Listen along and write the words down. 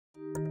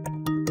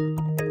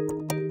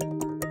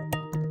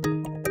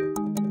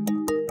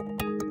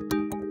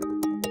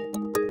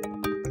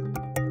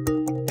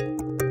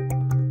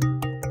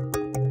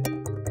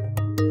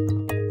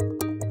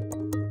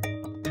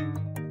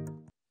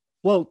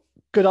Well,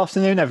 good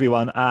afternoon,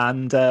 everyone,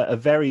 and a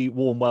very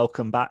warm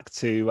welcome back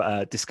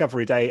to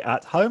Discovery Day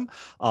at Home,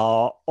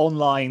 our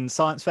online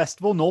science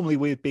festival. Normally,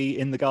 we'd be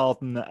in the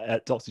garden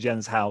at Dr.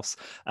 Jen's house,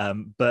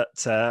 but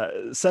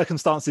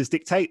circumstances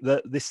dictate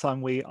that this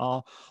time we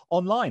are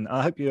online.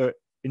 I hope you're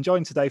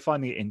enjoying today,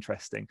 finding it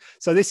interesting.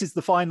 So this is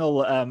the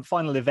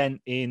final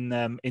event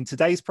in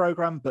today's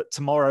program, but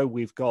tomorrow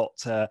we've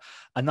got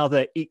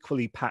another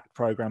equally packed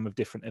program of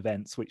different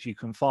events, which you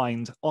can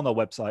find on our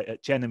website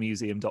at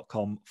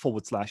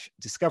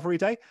jennermuseum.com/discovery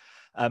day.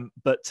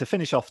 But to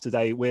finish off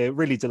today, we're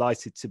really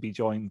delighted to be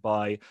joined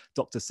by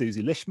Dr.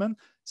 Suzy Lishman.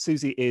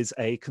 Suzy is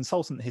a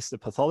consultant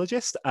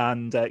histopathologist,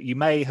 and you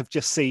may have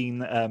just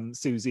seen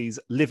Suzy's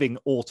living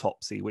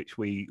autopsy, which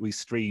we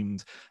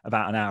streamed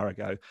about an hour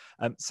ago.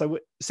 So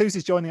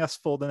Suzy's joining us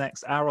for the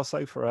next hour or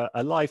so for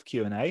a live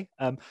Q&A.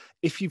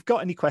 If you've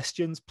got any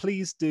questions,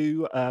 please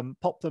do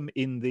pop them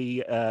in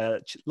the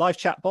live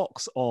chat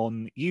box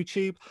on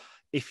YouTube.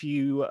 If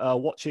you are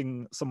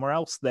watching somewhere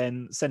else,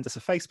 then send us a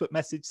Facebook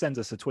message, send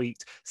us a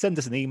tweet, send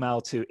us an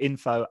email to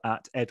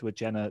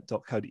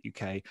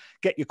info@edwardjenner.co.uk.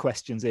 Get your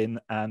questions in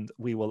and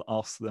we will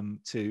ask them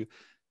to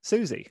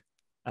Suzy.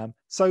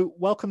 So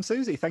welcome,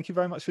 Suzy. Thank you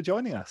very much for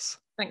joining us.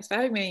 Thanks for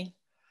having me.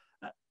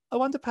 I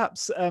wonder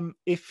perhaps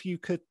if you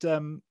could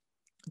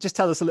just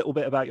tell us a little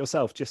bit about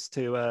yourself, just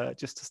to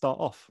start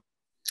off.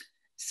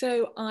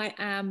 So I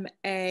am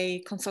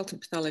a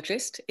consultant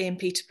pathologist in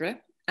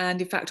Peterborough.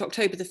 And in fact,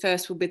 October the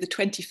 1st will be the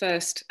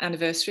 21st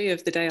anniversary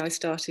of the day I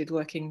started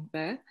working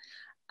there.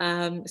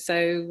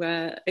 So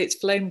it's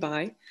flown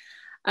by.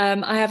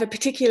 I have a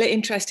particular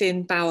interest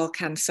in bowel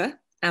cancer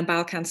and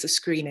bowel cancer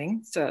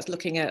screening. So that's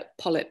looking at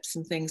polyps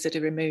and things that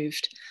are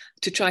removed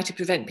to try to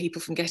prevent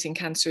people from getting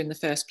cancer in the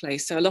first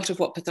place. So a lot of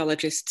what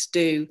pathologists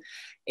do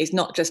is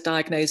not just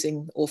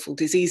diagnosing awful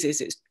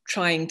diseases, it's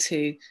trying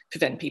to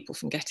prevent people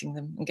from getting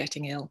them and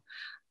getting ill.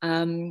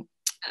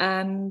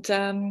 And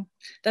then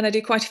I do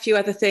quite a few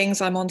other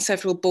things. I'm on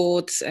several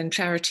boards and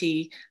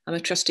I'm a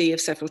trustee of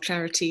several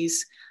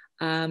charities,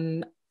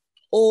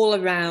 all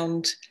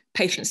around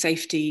patient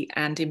safety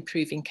and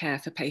improving care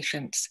for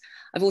patients.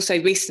 I've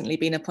also recently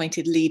been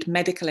appointed lead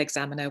medical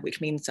examiner,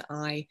 which means that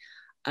I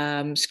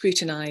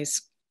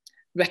scrutinise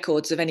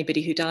records of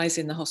anybody who dies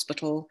in the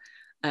hospital,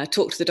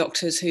 talk to the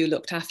doctors who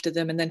looked after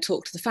them, and then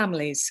talk to the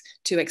families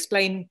to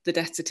explain the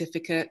death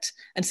certificate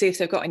and see if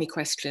they've got any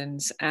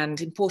questions, and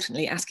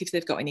importantly, ask if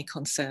they've got any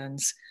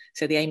concerns.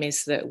 So the aim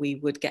is that we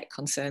would get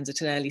concerns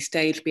at an early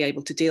stage, be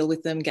able to deal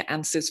with them, get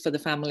answers for the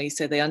family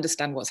so they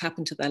understand what's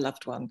happened to their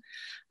loved one,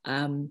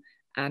 and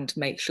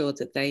make sure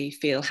that they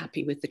feel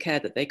happy with the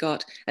care that they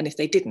got. And if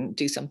they didn't,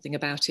 do something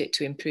about it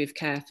to improve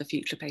care for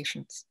future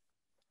patients.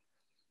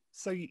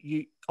 So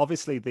you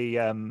obviously the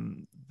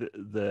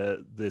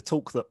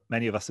talk that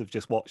many of us have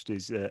just watched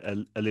is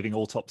a living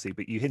autopsy,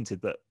 but you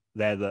hinted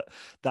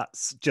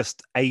that's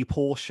just a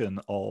portion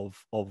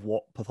of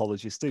what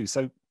pathologists do.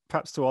 So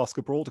perhaps to ask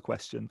a broader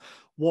question,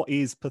 what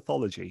is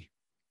pathology?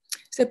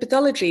 So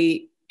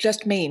pathology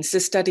just means the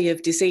study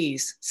of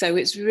disease. So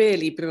it's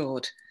really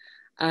broad.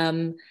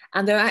 And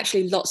there are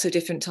actually lots of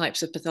different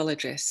types of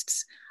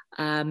pathologists,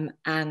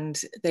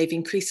 and they've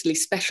increasingly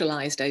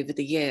specialized over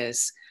the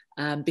years.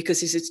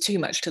 Because it's too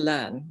much to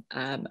learn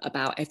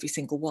about every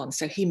single one.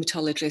 So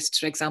hematologists,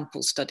 for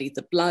example, study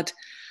the blood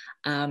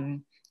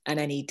and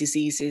any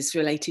diseases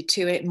related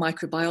to it.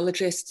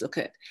 Microbiologists look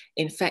at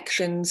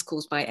infections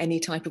caused by any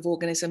type of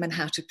organism and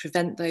how to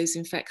prevent those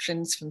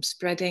infections from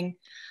spreading.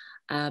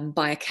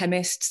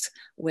 Biochemists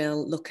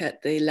will look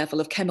at the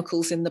level of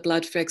chemicals in the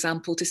blood, for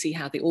example, to see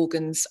how the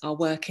organs are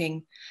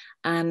working.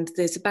 And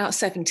there's about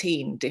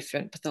 17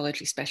 different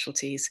pathology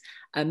specialties.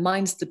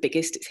 Mine's the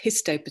biggest, it's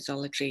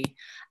histopathology.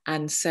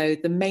 And so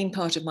the main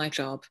part of my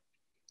job,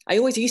 I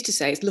always used to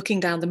say, is looking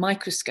down the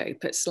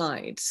microscope at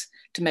slides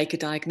to make a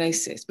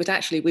diagnosis. But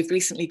actually, we've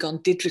recently gone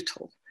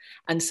digital.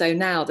 And so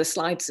now the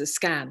slides are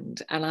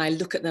scanned and I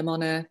look at them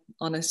on a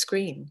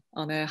screen,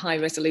 on a high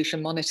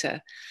resolution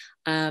monitor.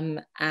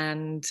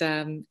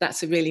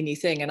 That's a really new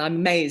thing. And I'm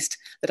amazed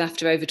that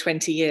after over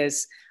 20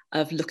 years,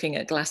 of looking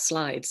at glass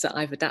slides that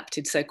I've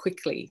adapted so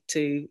quickly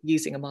to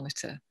using a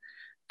monitor.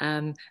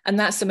 And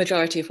that's the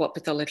majority of what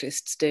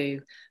pathologists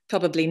do.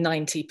 Probably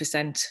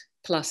 90%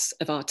 plus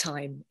of our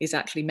time is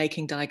actually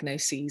making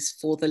diagnoses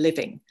for the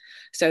living.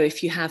 So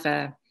if you have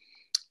a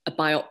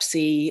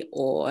biopsy,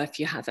 or if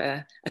you have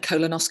a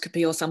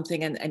colonoscopy or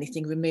something and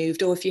anything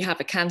removed, or if you have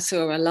a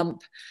cancer or a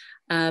lump,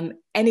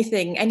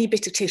 any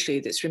bit of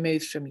tissue that's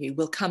removed from you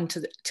will come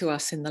to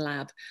us in the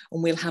lab,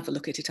 and we'll have a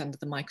look at it under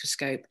the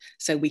microscope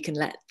so we can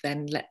let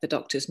the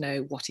doctors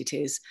know what it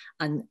is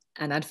and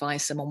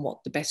advise them on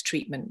what the best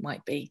treatment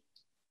might be.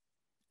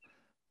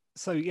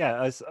 So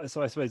yeah,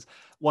 so I suppose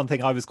one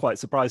thing I was quite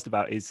surprised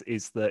about is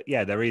that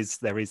there is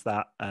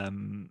that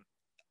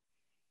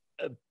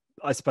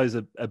I suppose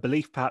a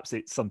belief, perhaps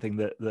it's something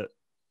that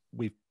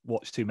we've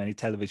watched too many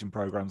television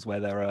programs where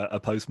there are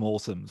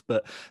post-mortems,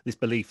 but this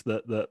belief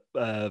that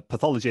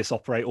pathologists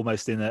operate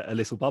almost in a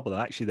little bubble.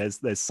 And actually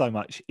there's so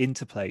much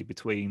interplay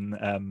between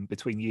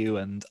you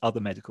and other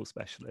medical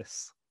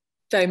specialists.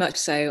 Very much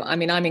so. I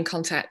mean, I'm in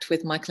contact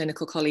with my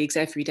clinical colleagues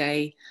every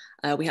day.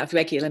 We have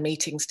regular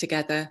meetings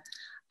together.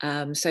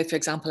 So, for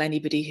example,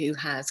 anybody who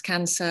has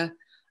cancer,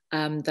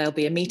 there'll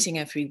be a meeting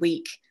every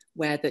week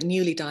where the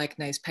newly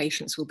diagnosed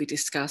patients will be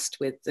discussed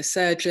with the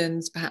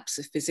surgeons, perhaps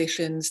the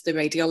physicians. The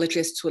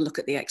radiologists will look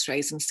at the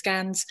x-rays and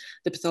scans.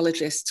 The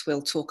pathologists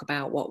will talk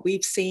about what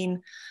we've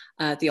seen.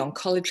 The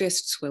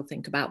oncologists will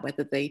think about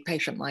whether the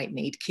patient might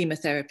need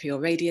chemotherapy or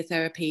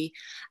radiotherapy.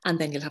 And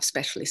then you'll have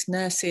specialist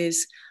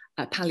nurses,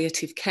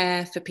 palliative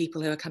care for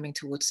people who are coming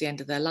towards the end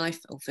of their life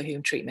or for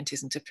whom treatment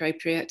isn't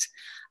appropriate,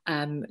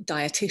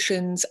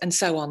 dietitians, and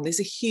so on.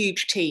 There's a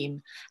huge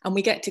team, and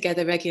we get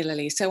together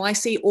regularly. So I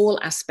see all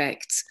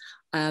aspects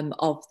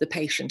of the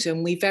patient,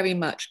 and we very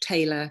much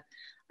tailor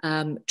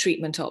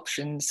treatment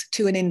options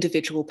to an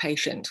individual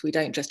patient. We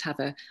don't just have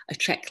a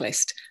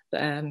checklist,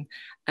 and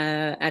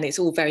it's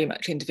all very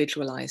much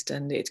individualized,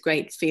 and it's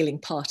great feeling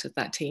part of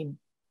that team.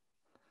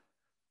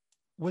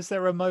 Was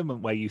there a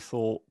moment where you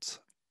thought,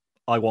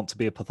 I want to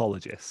be a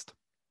pathologist?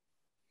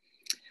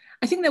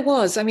 I think there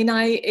was. I mean,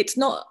 I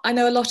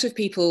know a lot of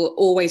people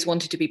always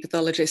wanted to be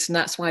pathologists, and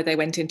that's why they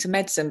went into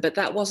medicine, but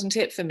that wasn't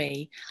it for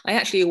me. I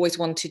actually always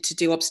wanted to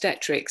do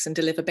obstetrics and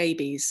deliver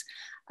babies.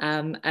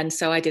 And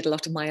so I did a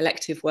lot of my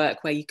elective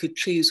work where you could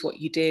choose what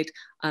you did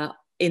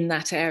in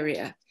that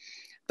area.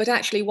 But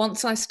actually,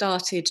 once I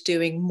started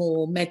doing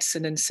more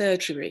medicine and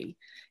surgery,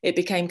 it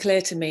became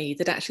clear to me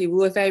that actually we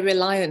were very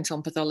reliant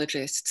on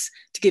pathologists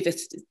to give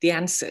us the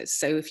answers.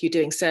 So if you're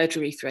doing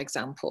surgery, for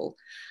example,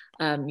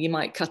 you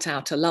might cut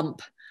out a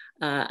lump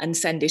and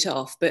send it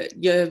off, but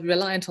you're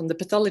reliant on the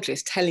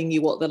pathologist telling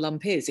you what the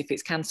lump is, if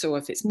it's cancer or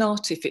if it's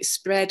not, if it's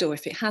spread or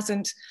if it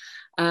hasn't,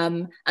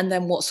 and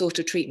then what sort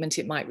of treatment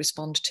it might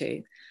respond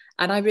to.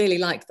 And I really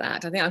like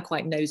that. I think I'm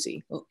quite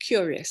nosy or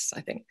curious, I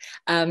think.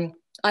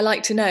 I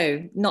like to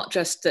know not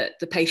just that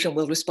the patient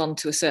will respond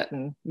to a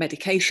certain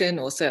medication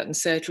or certain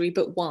surgery,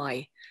 but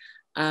why.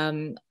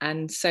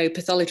 And so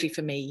pathology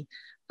for me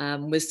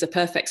was the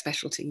perfect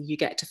specialty. You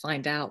get to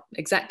find out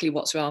exactly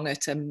what's wrong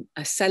at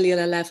a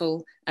cellular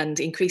level and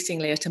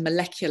increasingly at a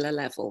molecular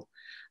level.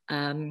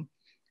 And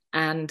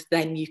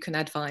then you can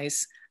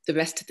advise the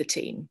rest of the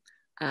team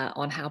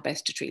on how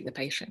best to treat the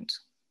patient.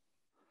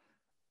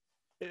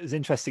 It was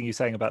interesting you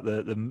saying about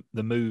the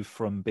move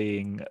from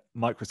being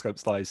microscope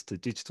slides to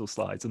digital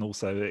slides, and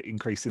also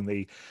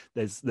increasingly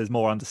there's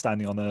more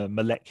understanding on a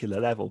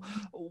molecular level.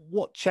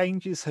 What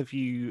changes have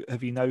you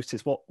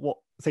noticed? What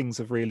things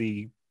have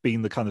really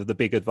been the kind of the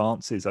big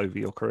advances over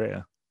your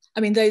career?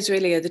 I mean, those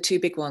really are the two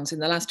big ones in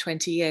the last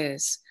 20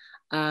 years.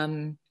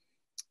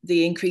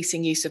 The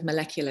increasing use of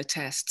molecular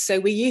tests. So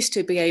we used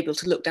to be able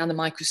to look down the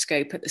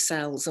microscope at the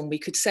cells and we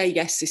could say,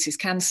 yes, this is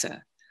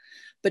cancer.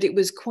 But it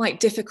was quite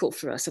difficult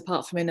for us,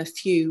 apart from in a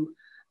few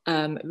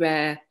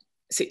rare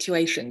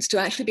situations, to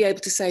actually be able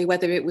to say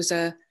whether it was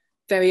a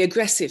very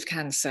aggressive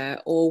cancer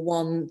or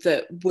one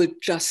that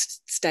would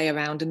just stay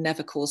around and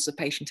never cause the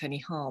patient any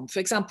harm. For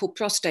example,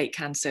 prostate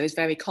cancer is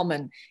very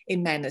common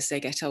in men as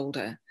they get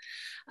older.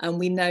 And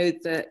we know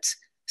that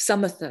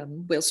some of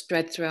them will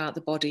spread throughout the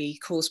body,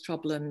 cause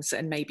problems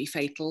and may be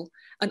fatal,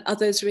 and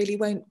others really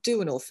won't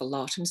do an awful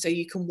lot. And so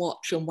you can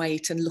watch and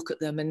wait and look at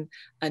them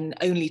and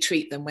only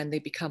treat them when they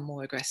become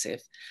more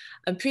aggressive.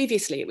 And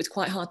previously it was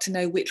quite hard to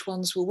know which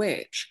ones were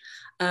which.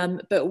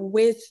 But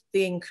with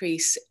the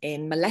increase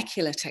in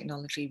molecular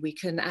technology, we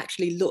can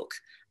actually look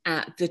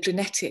at the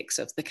genetics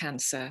of the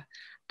cancer,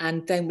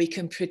 and then we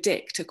can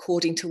predict,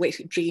 according to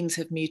which genes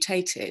have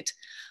mutated,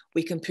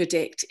 we can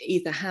predict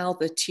either how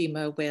the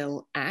tumour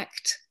will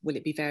act, will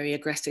it be very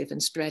aggressive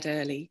and spread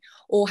early,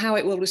 or how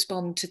it will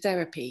respond to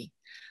therapy.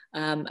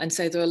 And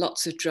so there are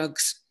lots of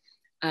drugs,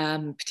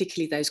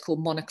 particularly those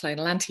called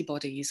monoclonal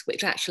antibodies,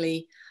 which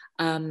actually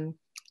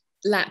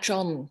latch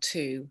on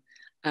to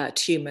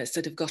tumours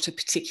that have got a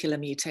particular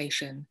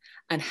mutation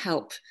and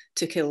help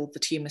to kill the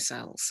tumour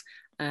cells.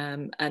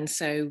 And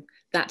so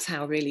that's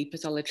how really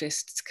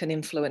pathologists can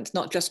influence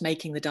not just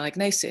making the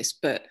diagnosis,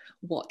 but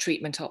what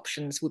treatment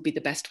options would be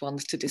the best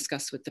ones to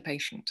discuss with the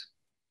patient.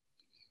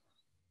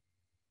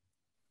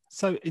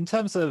 So in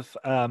terms of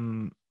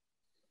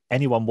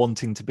anyone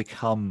wanting to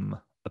become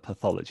a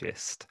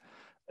pathologist,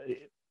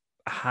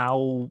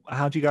 how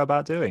do you go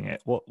about doing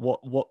it?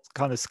 What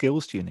kind of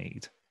skills do you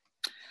need?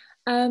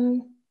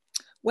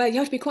 Well, you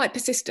have to be quite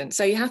persistent.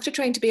 So you have to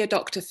train to be a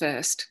doctor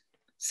first.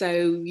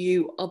 So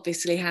you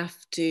obviously have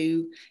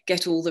to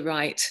get all the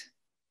right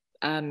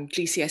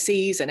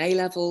GCSEs and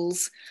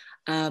A-levels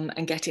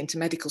and get into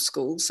medical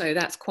school. So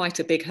that's quite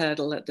a big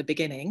hurdle at the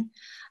beginning.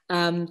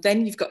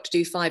 Then you've got to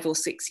do 5 or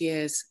 6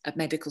 years at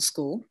medical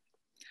school.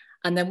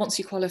 And then once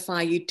you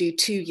qualify, you do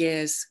 2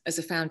 years as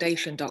a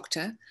foundation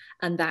doctor.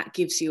 And that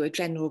gives you a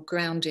general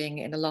grounding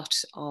in a lot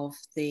of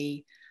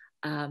the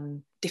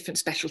different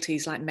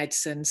specialties like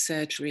medicine,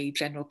 surgery,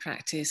 general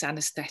practice,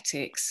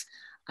 anesthetics,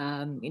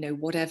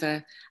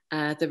 whatever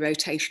the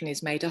rotation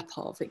is made up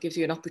of. It gives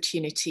you an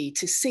opportunity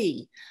to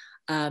see,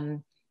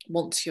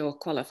 once you're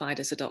qualified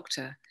as a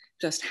doctor,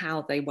 just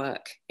how they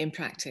work in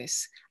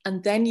practice.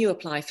 And then you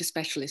apply for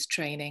specialist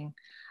training.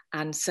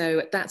 And so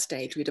at that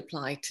stage, we'd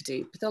apply to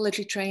do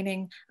pathology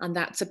training, and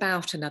that's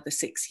about another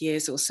 6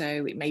 years or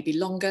so. It may be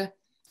longer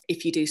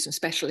if you do some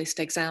specialist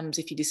exams,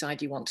 if you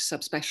decide you want to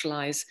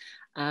subspecialise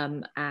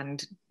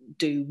and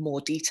do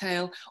more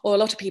detail. Or a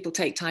lot of people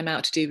take time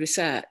out to do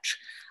research,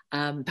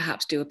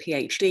 perhaps do a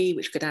PhD,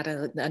 which could add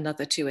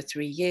another 2 or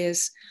 3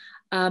 years.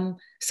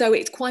 So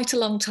it's quite a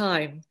long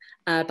time.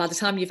 By the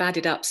time you've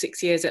added up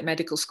 6 years at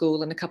medical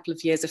school and a couple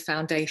of years of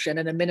foundation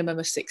and a minimum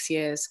of 6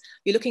 years,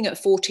 you're looking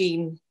at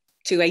 14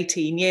 to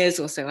 18 years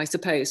or so, I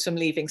suppose, from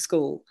leaving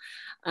school.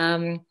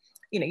 And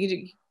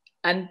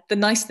the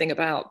nice thing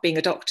about being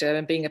a doctor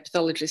and being a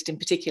pathologist in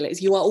particular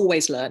is you are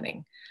always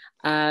learning.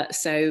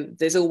 So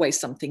there's always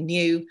something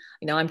new.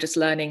 I'm just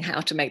learning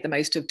how to make the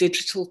most of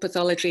digital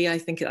pathology. I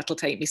think that'll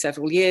take me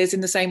several years,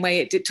 in the same way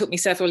it took me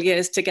several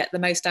years to get the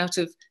most out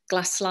of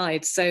glass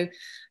slides. So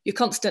you're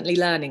constantly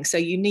learning. So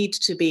you need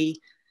to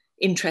be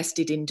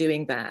interested in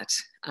doing that.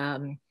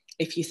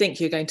 If you think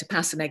you're going to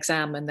pass an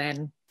exam and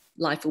then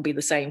life will be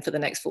the same for the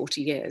next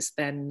 40 years,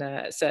 then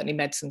certainly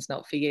medicine's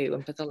not for you,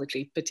 and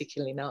pathology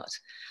particularly not.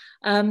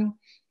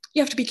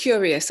 You have to be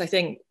curious. I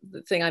think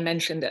the thing I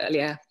mentioned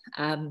earlier,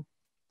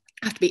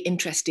 have to be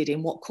interested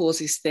in what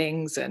causes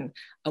things and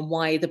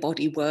why the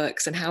body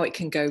works and how it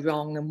can go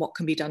wrong and what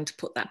can be done to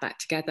put that back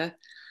together.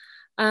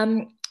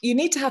 You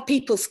need to have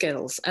people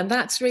skills, and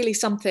that's really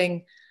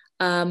something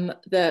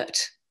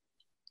that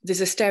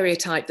there's a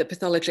stereotype that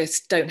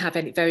pathologists don't have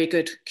any very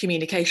good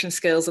communication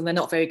skills, and they're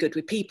not very good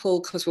with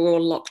people because we're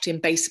all locked in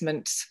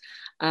basements,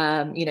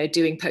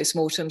 doing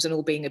postmortems and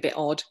all being a bit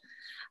odd.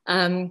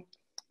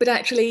 But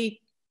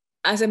actually,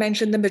 as I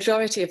mentioned, the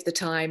majority of the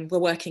time we're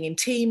working in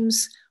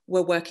teams,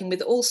 we're working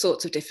with all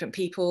sorts of different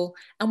people,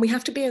 and we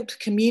have to be able to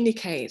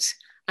communicate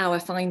our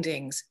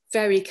findings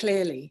very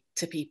clearly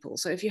to people.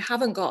 So if you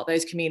haven't got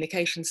those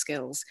communication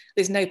skills,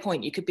 there's no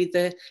point. You could be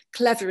the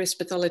cleverest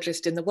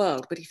pathologist in the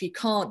world, but if you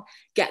can't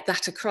get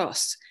that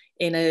across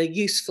in a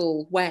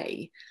useful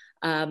way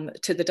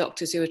to the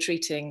doctors who are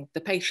treating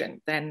the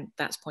patient, then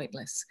that's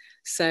pointless.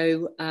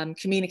 So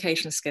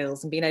communication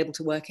skills and being able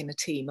to work in a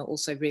team are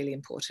also really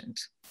important.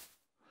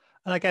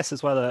 And I guess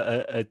as well,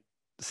 a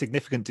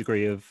significant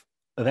degree of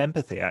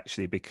empathy,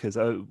 actually, because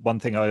one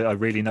thing I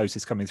really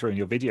noticed coming through in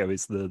your video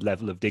is the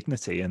level of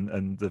dignity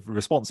and the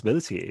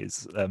responsibility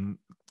is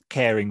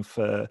caring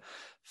for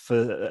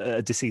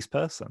a deceased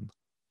person.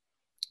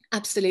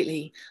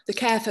 Absolutely. The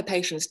care for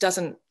patients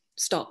doesn't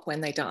stop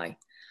when they die.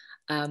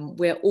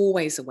 We're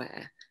always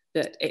aware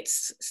that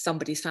it's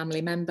somebody's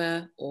family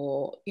member,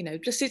 or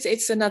just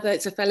it's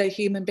a fellow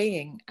human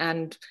being.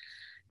 And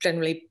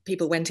generally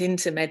people went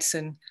into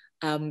medicine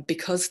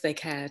because they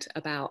cared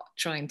about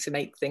trying to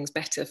make things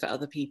better for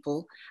other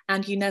people,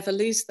 and you never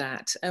lose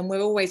that. And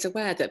we're always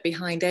aware that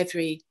behind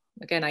every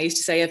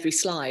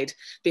slide,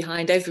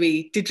 behind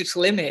every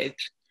digital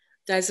image,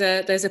 there's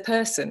a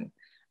person,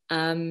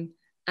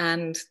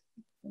 and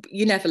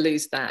you never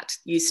lose that.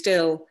 You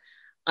still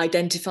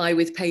identify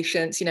with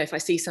patients. If I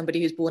see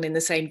somebody who's born in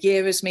the same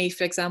year as me,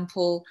 for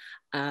example,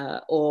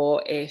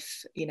 or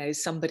if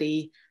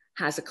somebody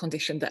has a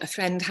condition that a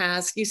friend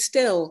has, you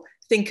still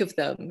think of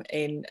them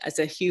as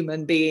a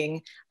human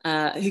being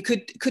who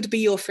could be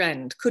your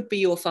friend, could be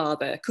your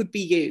father, could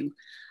be you.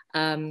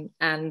 And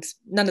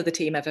none of the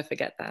team ever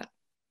forget that.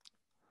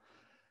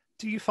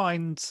 Do you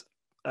find,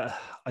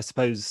 I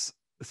suppose,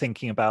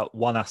 thinking about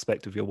one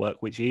aspect of your work,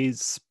 which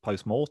is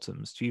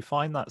postmortems, do you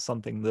find that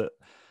something that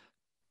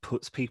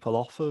puts people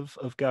off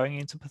of going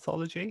into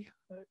pathology?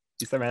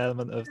 Is there an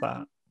element of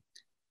that?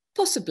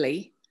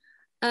 Possibly.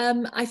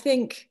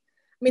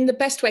 The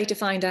best way to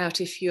find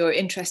out if you're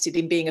interested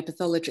in being a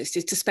pathologist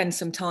is to spend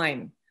some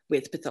time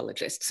with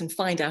pathologists and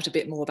find out a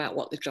bit more about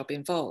what the job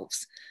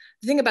involves.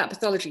 The thing about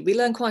pathology, we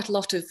learn quite a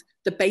lot of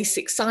the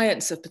basic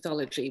science of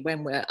pathology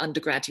when we're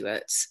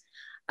undergraduates,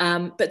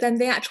 but then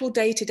the actual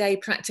day-to-day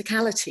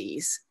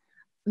practicalities,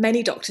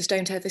 many doctors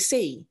don't ever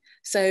see.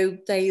 So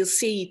they'll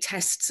see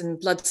tests and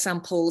blood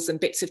samples and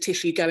bits of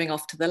tissue going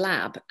off to the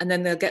lab, and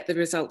then they'll get the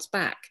results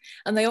back.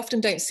 And they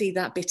often don't see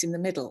that bit in the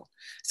middle.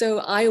 So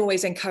I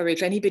always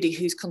encourage anybody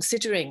who's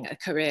considering a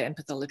career in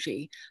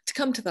pathology to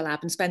come to the lab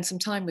and spend some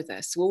time with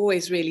us. We're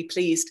always really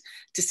pleased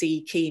to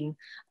see keen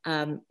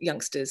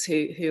youngsters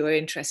who are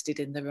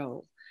interested in the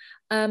role.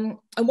 And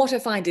what I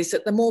find is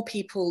that the more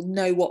people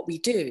know what we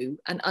do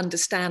and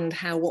understand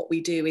how what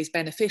we do is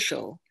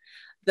beneficial,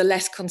 the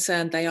less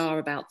concerned they are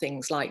about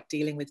things like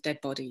dealing with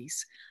dead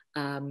bodies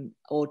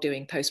or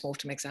doing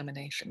post-mortem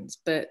examinations.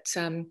 But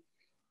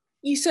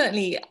you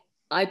certainly,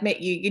 I admit,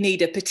 you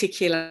need a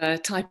particular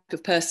type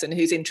of person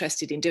who's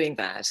interested in doing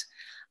that.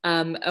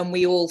 And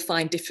we all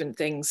find different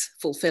things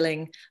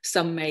fulfilling.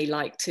 Some may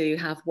like to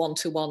have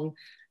one-to-one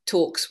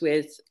talks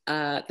with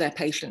their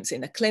patients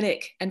in a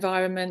clinic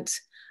environment,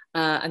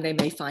 and they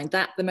may find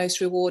that the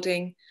most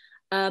rewarding.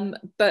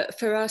 But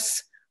for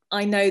us,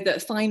 I know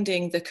that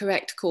finding the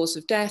correct cause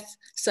of death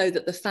so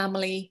that the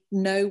family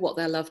know what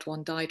their loved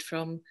one died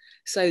from,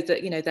 so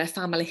that, you know, their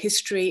family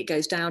history, it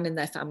goes down in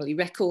their family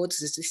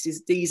records,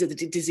 as these are the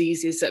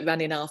diseases that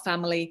run in our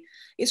family.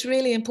 It's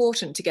really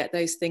important to get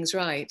those things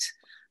right.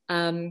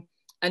 And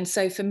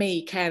so for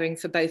me, caring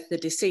for both the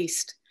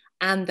deceased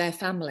and their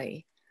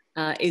family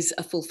is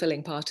a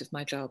fulfilling part of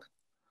my job.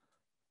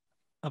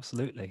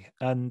 Absolutely.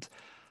 And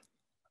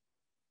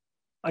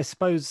I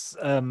suppose,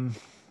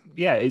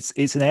 yeah,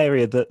 it's an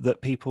area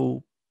that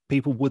people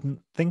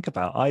wouldn't think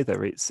about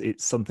either.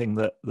 It's something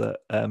that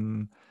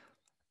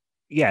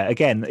yeah,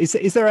 again,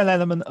 is there an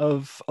element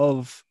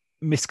of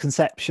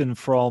misconception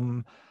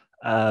from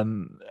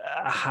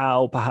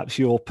how perhaps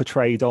you're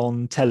portrayed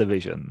on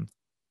television?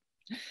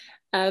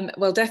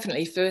 Well,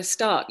 definitely. For a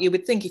start, you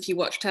would think if you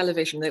watch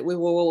television that we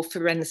were all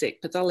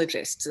forensic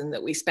pathologists and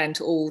that we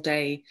spent all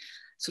day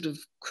sort of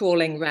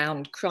crawling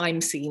around crime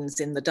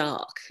scenes in the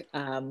dark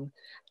and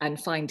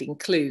finding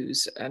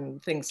clues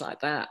and things like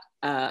that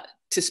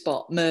to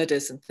spot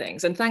murders and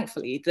things. And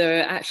thankfully, there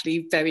are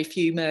actually very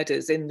few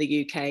murders in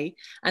the UK.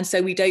 And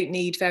so we don't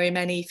need very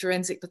many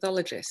forensic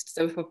pathologists.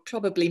 There are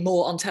probably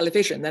more on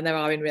television than there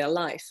are in real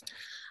life.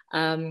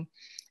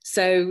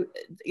 So,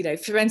 you know,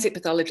 forensic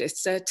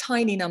pathologists are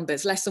tiny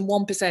numbers. Less than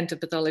 1% of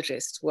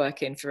pathologists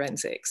work in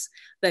forensics.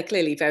 They're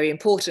clearly very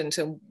important,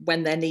 and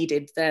when they're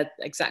needed, they're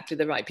exactly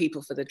the right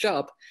people for the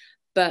job.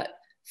 But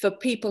for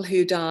people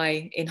who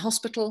die in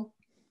hospital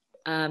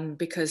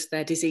because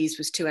their disease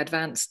was too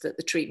advanced that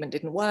the treatment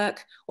didn't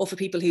work, or for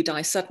people who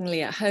die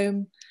suddenly at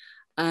home,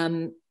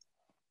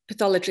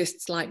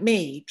 pathologists like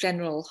me,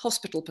 general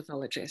hospital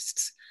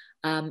pathologists,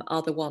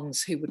 are the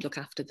ones who would look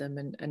after them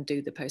and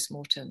do the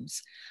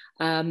postmortems.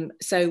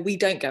 So we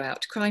don't go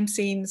out to crime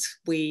scenes.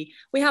 We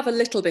have a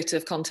little bit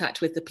of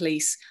contact with the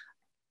police,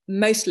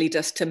 mostly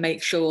just to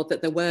make sure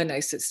that there were no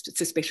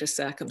suspicious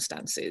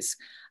circumstances.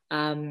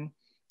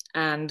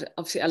 And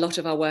obviously a lot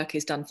of our work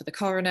is done for the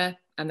coroner,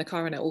 and the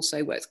coroner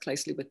also works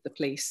closely with the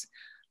police.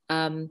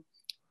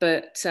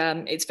 But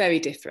it's very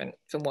different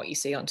from what you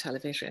see on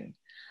television.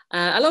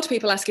 A lot of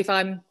people ask if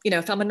I'm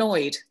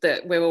annoyed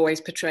that we're always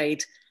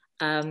portrayed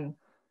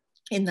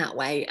in that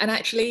way. And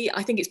actually,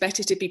 I think it's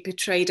better to be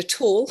portrayed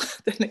at all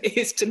than it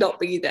is to not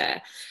be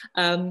there.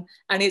 And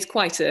it's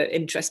quite an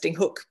interesting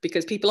hook,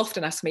 because people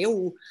often ask me,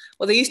 oh,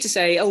 well, they used to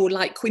say, oh,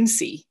 like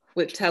Quincy,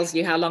 which tells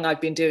you how long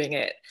I've been doing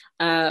it.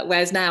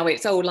 Whereas now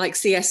it's, oh, like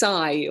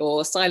CSI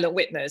or Silent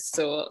Witness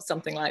or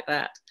something like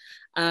that.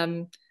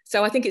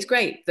 So I think it's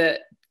great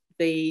that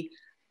the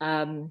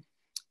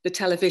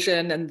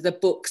television and the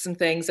books and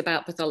things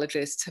about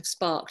pathologists have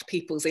sparked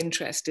people's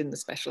interest in the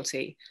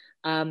specialty.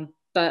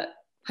 But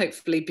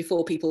hopefully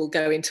before people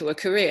go into a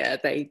career,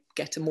 they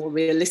get a more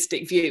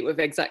realistic view of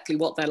exactly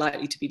what they're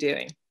likely to be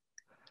doing.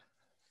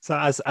 So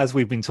as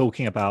we've been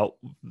talking about,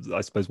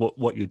 I suppose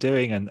what you're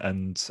doing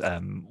and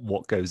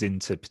what goes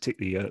into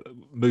particularly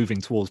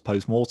moving towards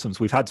postmortems,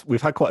 we've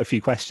had quite a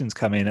few questions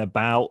come in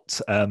about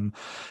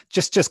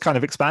just kind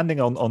of expanding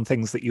on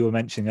things that you were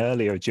mentioning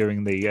earlier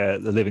during the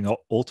living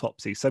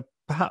autopsy. So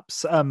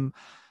perhaps I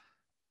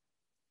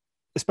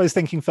suppose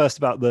thinking first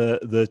about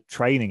the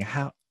training,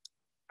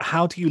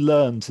 how do you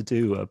learn to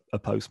do a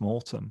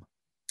postmortem?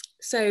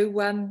 So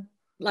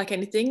like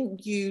anything,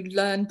 you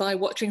learn by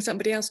watching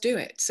somebody else do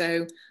it.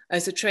 So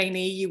as a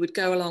trainee, you would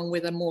go along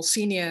with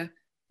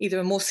either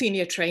a more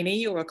senior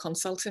trainee or a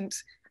consultant,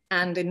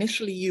 and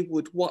initially you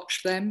would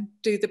watch them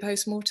do the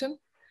postmortem.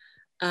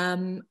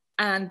 And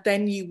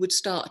then you would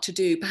start to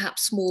do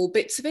perhaps small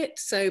bits of it.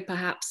 So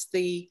perhaps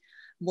the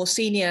more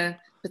senior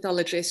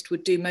pathologist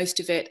would do most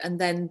of it, and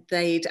then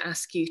they'd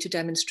ask you to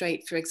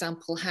demonstrate, for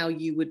example, how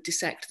you would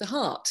dissect the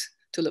heart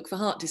to look for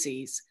heart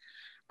disease.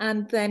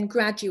 And then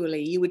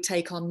gradually you would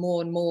take on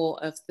more and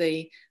more of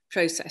the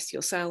process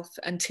yourself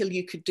until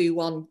you could do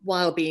one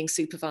while being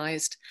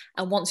supervised.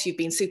 And once you've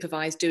been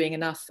supervised doing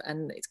enough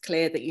and it's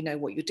clear that you know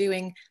what you're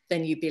doing,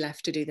 then you'd be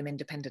left to do them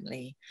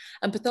independently.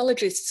 And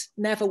pathologists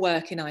never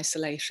work in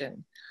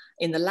isolation.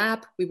 In the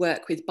lab, we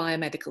work with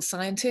biomedical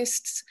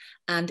scientists,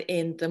 and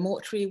in the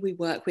mortuary, we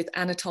work with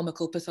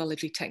anatomical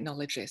pathology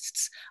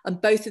technologists.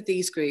 And both of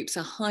these groups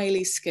are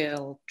highly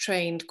skilled,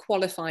 trained,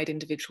 qualified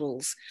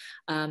individuals.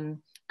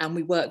 And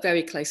we work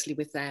very closely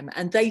with them,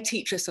 and they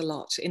teach us a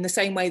lot in the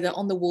same way that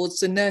on the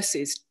wards, the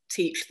nurses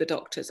teach the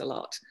doctors a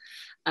lot.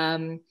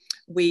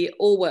 We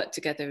all work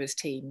together as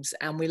teams,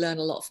 and we learn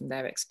a lot from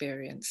their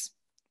experience.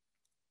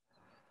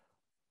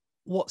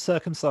 What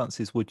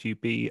circumstances would you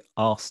be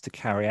asked to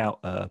carry out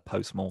a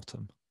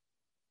postmortem?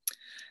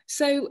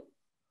 So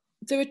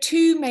there are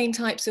two main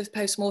types of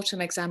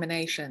postmortem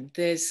examination.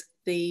 There's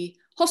the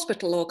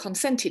hospital or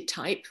consented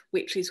type,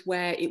 which is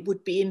where it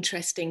would be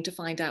interesting to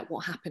find out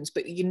what happens,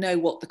 but you know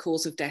what the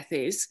cause of death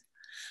is.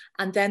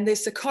 And then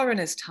there's the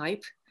coroner's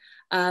type,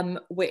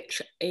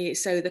 which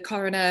is, so the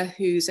coroner,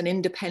 who's an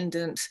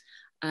independent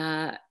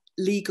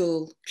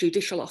legal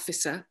judicial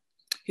officer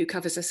who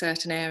covers a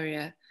certain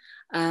area,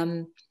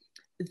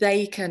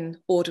 they can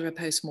order a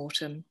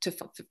post-mortem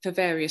for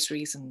various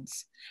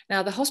reasons.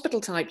 Now, the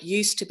hospital type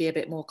used to be a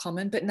bit more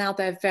common, but now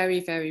they're very,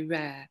 very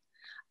rare.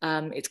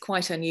 It's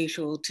quite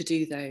unusual to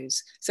do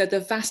those. So the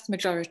vast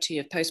majority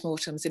of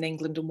post-mortems in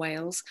England and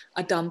Wales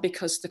are done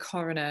because the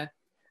coroner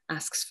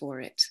asks for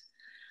it.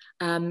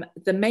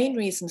 The main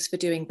reasons for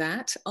doing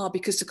that are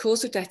because the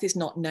cause of death is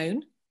not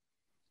known.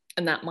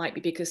 And that might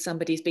be because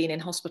somebody's been in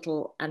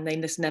hospital and they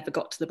just never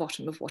got to the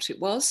bottom of what it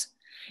was.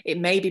 It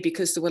may be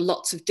because there were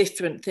lots of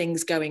different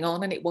things going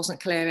on and it wasn't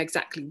clear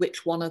exactly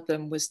which one of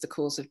them was the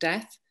cause of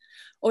death.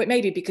 Or it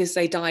may be because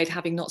they died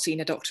having not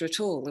seen a doctor at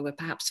all. They were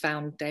perhaps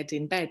found dead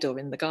in bed or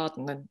in the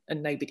garden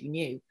and nobody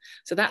knew.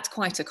 So that's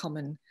quite a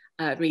common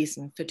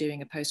reason for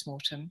doing a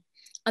post-mortem.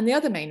 And the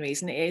other main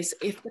reason is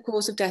if the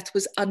cause of death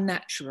was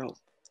unnatural.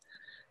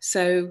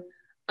 So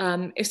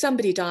if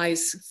somebody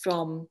dies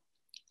from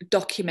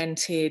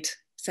documented,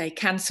 say,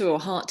 cancer or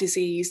heart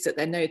disease, that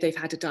they know they've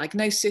had a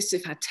diagnosis,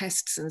 they've had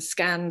tests and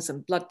scans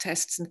and blood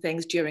tests and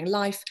things during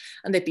life,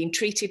 and they've been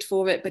treated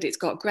for it, but it's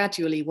got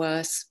gradually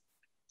worse,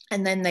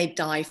 and then they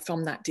die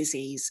from that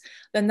disease,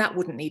 then that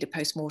wouldn't need a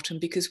post-mortem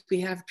because we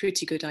have a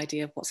pretty good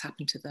idea of what's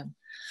happened to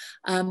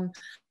them.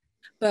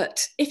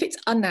 But if it's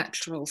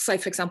unnatural, say,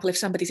 for example, if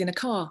somebody's in a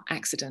car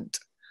accident,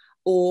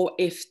 or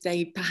if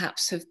they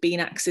perhaps have been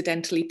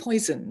accidentally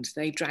poisoned,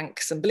 they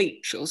drank some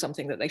bleach or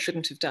something that they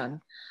shouldn't have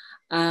done,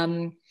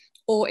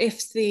 or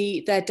if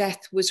their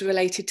death was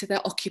related to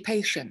their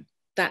occupation,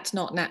 that's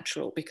not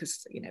natural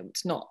because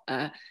it's not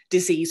a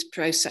disease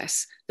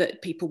process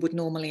that people would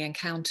normally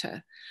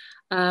encounter.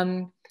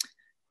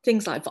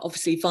 Things like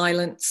obviously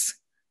violence,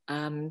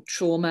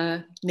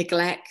 trauma,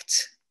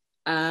 neglect,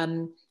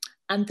 and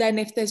then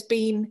if there's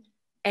been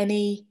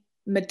any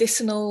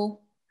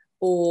medicinal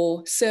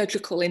or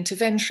surgical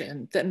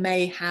intervention that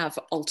may have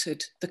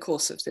altered the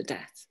course of the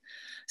death.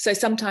 So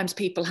sometimes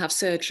people have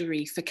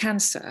surgery for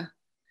cancer,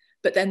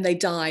 but then they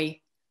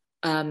die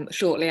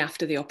shortly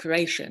after the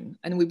operation.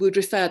 And we would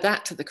refer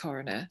that to the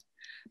coroner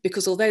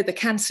because although the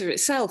cancer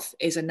itself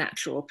is a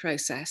natural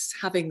process,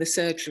 having the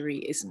surgery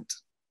isn't.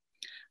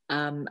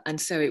 And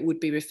so it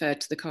would be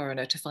referred to the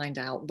coroner to find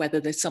out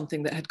whether there's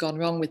something that had gone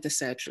wrong with the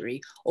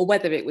surgery or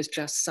whether it was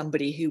just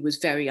somebody who was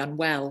very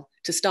unwell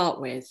to start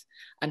with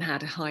and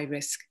had a high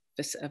risk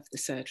of the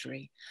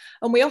surgery.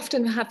 And we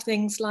often have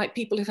things like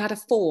people who've had a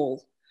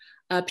fall,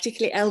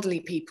 particularly elderly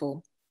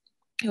people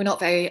who are not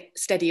very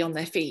steady on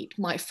their feet,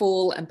 might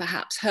fall and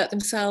perhaps hurt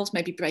themselves,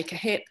 maybe break a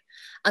hip.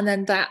 And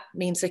then that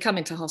means they come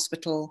into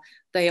hospital,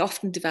 they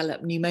often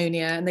develop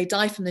pneumonia and they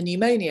die from the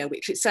pneumonia,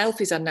 which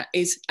itself is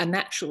a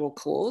natural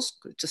cause,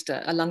 just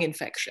a lung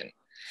infection.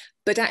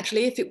 But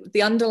actually, if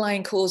the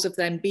underlying cause of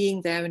them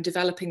being there and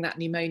developing that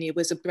pneumonia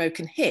was a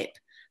broken hip,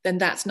 then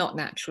that's not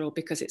natural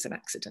because it's an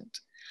accident.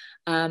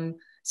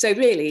 So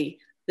really,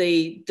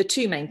 the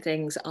two main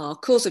things are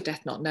cause of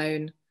death not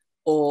known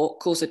or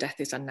cause of death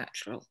is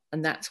unnatural.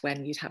 And that's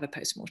when you'd have a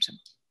post-mortem.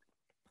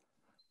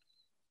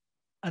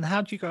 And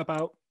how do you go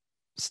about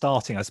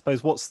starting? I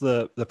suppose what's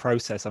the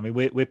process? I mean,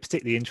 we're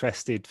particularly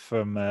interested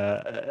from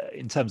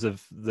in terms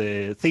of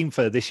the theme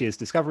for this year's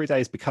Discovery Day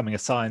is becoming a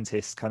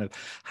scientist. Kind of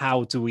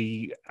how do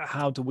we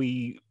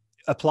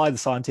apply the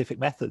scientific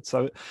method?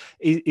 So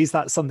is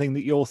that something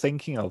that you're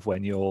thinking of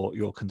when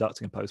you're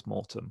conducting a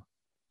post-mortem?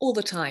 All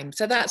the time.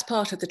 So that's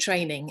part of the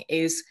training,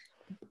 is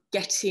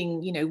getting,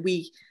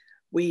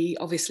 we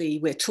obviously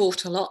we're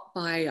taught a lot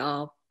by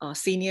our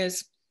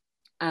seniors.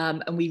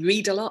 And we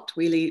read a lot.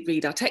 We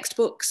read our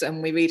textbooks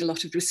and we read a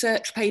lot of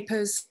research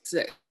papers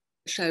that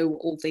show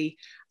all the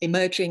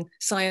emerging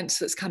science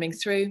that's coming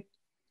through.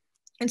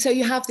 And so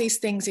you have these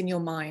things in your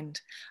mind.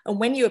 And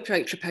when you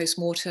approach a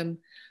post-mortem,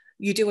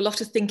 you do a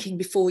lot of thinking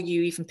before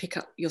you even pick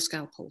up your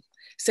scalpel.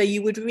 So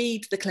you would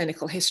read the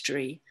clinical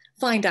history,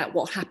 find out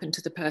what happened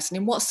to the person,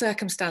 in what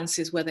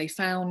circumstances were they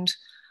found,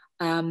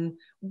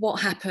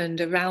 what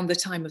happened around the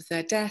time of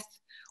their death,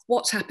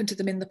 what's happened to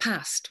them in the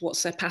past,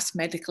 what's their past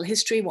medical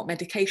history, what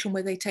medication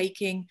were they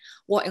taking,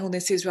 what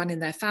illnesses run in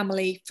their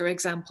family, for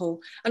example.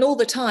 And all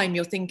the time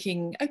you're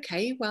thinking,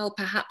 okay, well,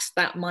 perhaps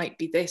that might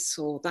be this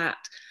or that.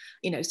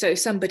 So if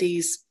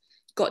somebody's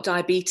got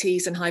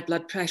diabetes and high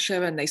blood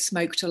pressure and they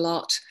smoked a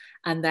lot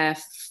and their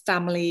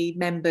family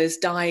members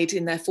died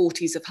in their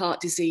 40s of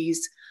heart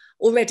disease,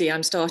 already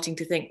I'm starting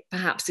to think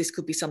perhaps this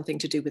could be something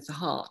to do with the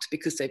heart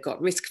because they've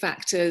got risk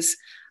factors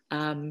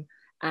and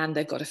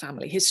they've got a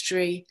family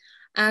history.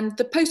 And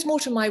the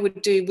post-mortem I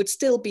would do would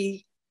still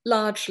be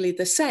largely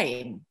the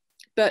same,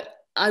 but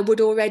I would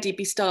already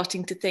be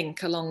starting to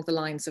think along the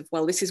lines of,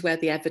 well, this is where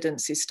the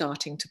evidence is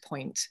starting to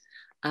point,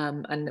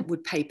 and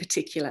would pay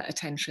particular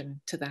attention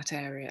to that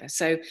area.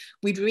 So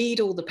we'd read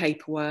all the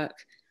paperwork,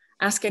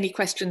 ask any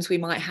questions we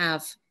might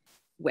have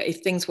if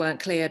things weren't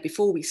clear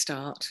before we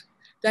start.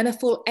 Then a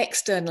full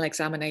external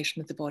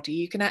examination of the body.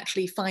 You can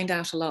actually find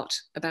out a lot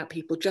about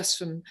people just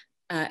from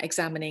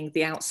examining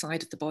the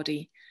outside of the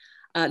body.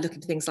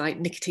 Looking for things like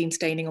nicotine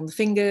staining on the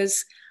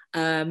fingers,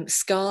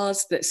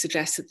 scars that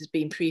suggest that there's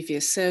been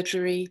previous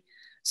surgery,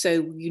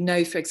 So you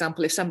know, for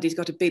example, if somebody's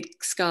got a big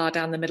scar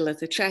down the middle of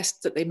the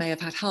chest, that they may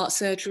have had heart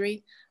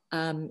surgery.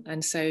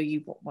 And so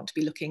you want to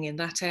be looking in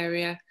that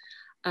area.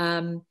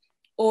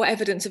 Or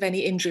evidence of any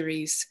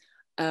injuries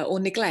or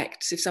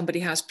neglect. If somebody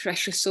has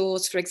pressure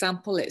sores, for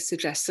example, it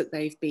suggests that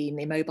they've been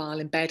immobile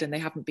in bed and they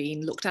haven't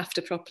been looked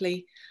after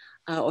properly.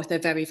 Or if they're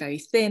very, very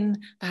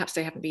thin, perhaps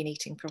they haven't been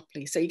eating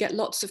properly. So you get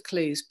lots of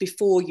clues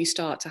before you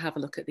start to have a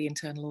look at the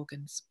internal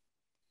organs.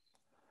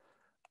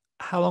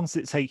 How long does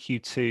it take you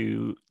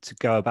to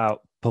go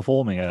about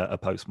performing a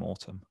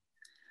post-mortem?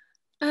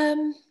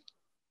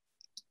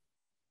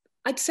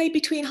 I'd say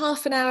between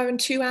half an hour and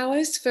 2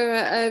 hours for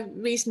a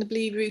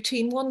reasonably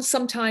routine one.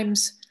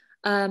 Sometimes,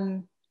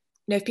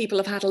 if people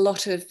have had a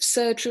lot of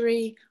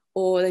surgery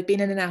or they've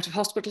been in and out of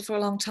hospital for a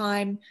long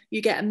time, you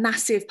get a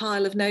massive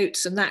pile of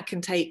notes, and that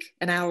can take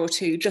an hour or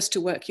two just to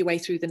work your way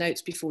through the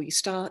notes before you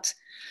start.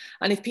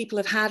 And if people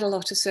have had a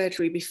lot of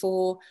surgery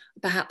before,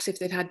 perhaps if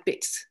they've had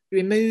bits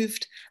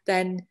removed,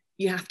 then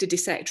you have to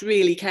dissect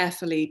really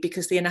carefully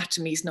because the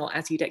anatomy is not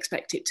as you'd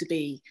expect it to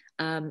be.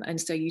 And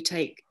so you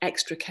take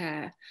extra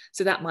care.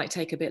 So that might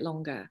take a bit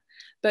longer.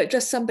 But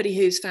just somebody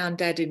who's found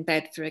dead in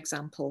bed, for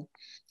example,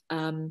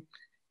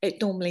 it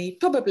normally,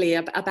 probably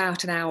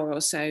about an hour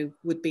or so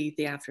would be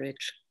the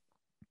average.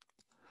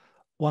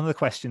 One of the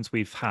questions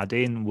we've had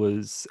in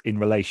was in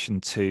relation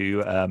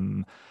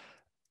to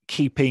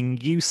keeping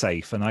you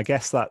safe, and I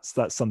guess that's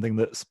something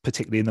that's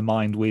particularly in the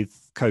mind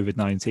with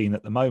COVID-19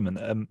 at the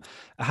moment.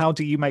 How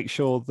do you make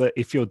sure that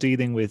if you're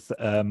dealing with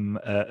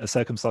a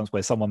circumstance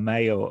where someone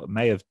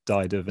may have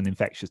died of an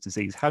infectious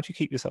disease, how do you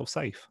keep yourself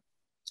safe?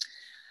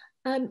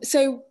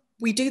 So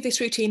we do this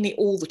routinely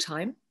all the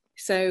time.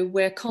 So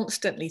we're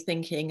constantly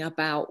thinking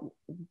about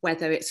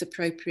whether it's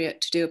appropriate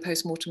to do a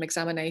post-mortem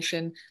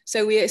examination.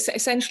 So we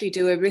essentially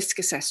do a risk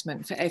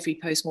assessment for every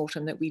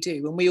post-mortem that we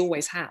do, and we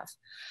always have.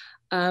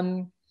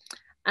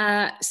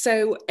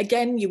 So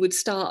again, you would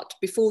start,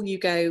 before you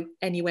go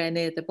anywhere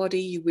near the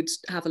body, you would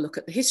have a look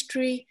at the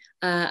history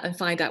and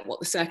find out what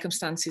the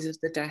circumstances of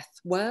the death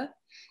were.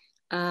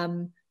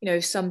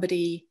 If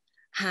somebody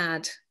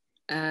had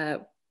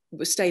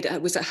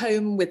was at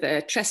home with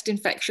a chest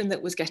infection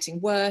that was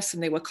getting worse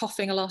and they were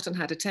coughing a lot and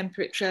had a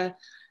temperature,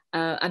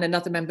 and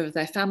another member of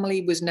their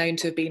family was known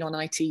to have been on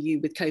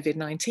ITU with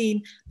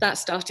COVID-19, that's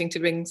starting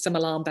to ring some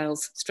alarm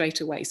bells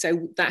straight away.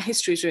 So that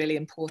history is really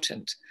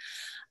important.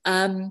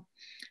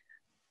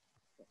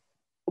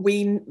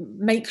 We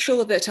make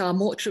sure that our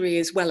mortuary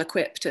is well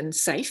equipped and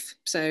safe.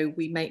 So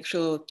we make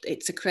sure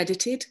it's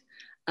accredited,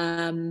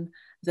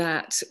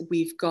 that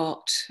we've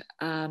got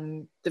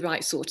the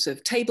right sorts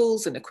of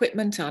tables and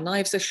equipment, our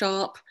knives are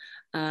sharp,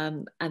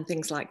 and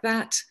things like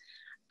that,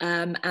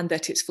 and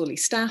that it's fully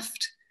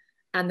staffed.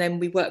 And then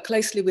we work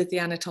closely with the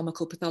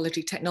anatomical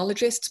pathology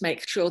technologists,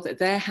 make sure that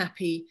they're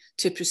happy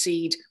to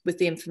proceed with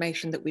the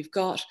information that we've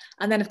got.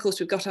 And then, of course,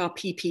 we've got our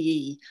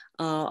PPE,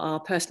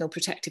 our personal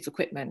protective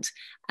equipment,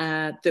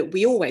 that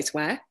we always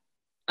wear.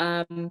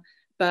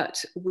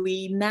 But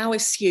we now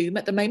assume,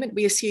 at the moment,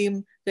 we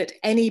assume that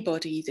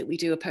anybody that we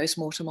do a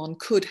post-mortem on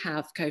could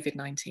have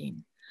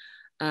COVID-19.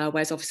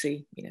 Whereas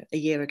obviously, a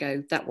year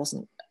ago, that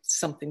wasn't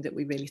something that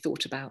we really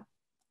thought about.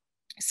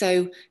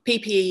 So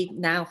PPE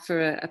now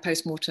for a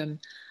post-mortem,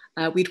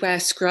 we'd wear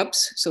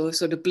scrubs, so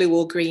sort of blue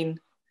or green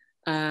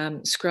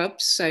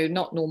scrubs, so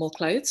not normal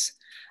clothes.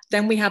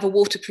 Then we have a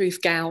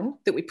waterproof gown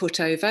that we put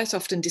over. It's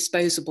often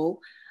disposable,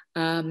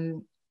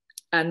 and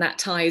that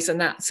ties,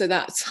 so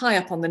that's high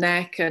up on the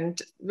neck and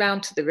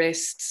round to the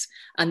wrists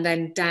and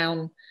then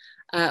down.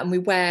 And we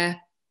wear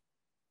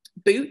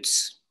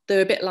boots.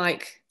 They're a bit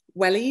like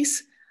wellies.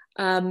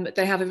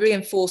 They have a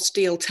reinforced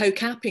steel toe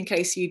cap in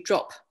case you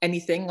drop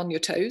anything on your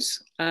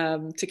toes,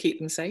 to keep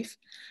them safe.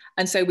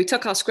 And so we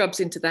tuck our scrubs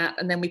into that,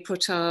 and then we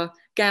put our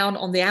gown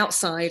on the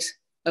outside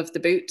of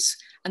the boots,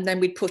 and then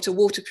we'd put a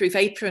waterproof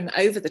apron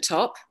over the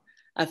top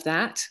of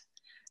that.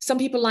 Some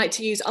people like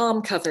to use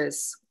arm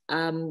covers,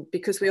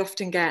 because we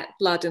often get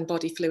blood and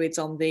body fluids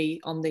on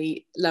the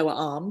lower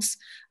arms.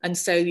 And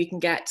so you can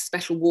get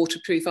special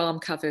waterproof arm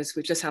covers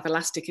which just have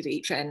elastic at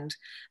each end,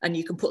 and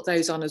you can put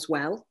those on as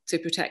well to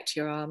protect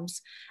your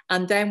arms.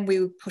 And then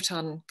we put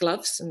on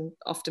gloves, and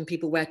often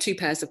people wear 2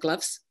 pairs of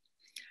gloves.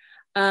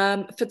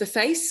 For the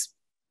face,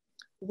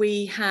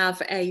 we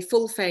have a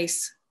full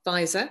face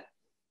visor,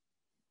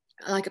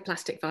 like a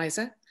plastic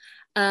visor.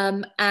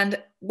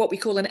 And what we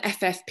call an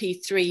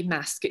FFP3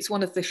 mask. It's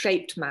one of the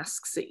shaped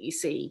masks that you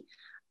see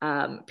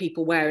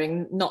people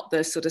wearing, not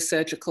the sort of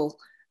surgical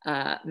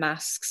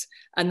masks.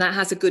 And that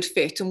has a good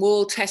fit. And we're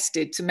all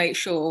tested to make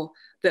sure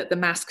that the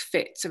mask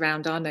fits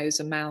around our nose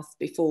and mouth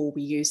before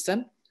we use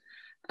them.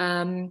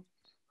 And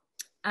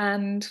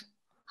I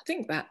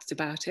think that's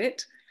about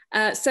it.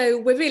 So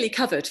we're really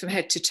covered from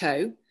head to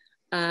toe.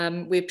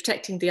 We're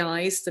protecting the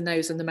eyes, the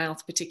nose and the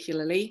mouth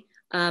particularly.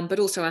 But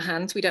also our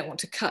hands. We don't want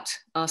to cut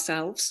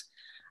ourselves.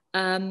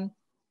 And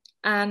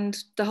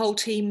the whole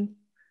team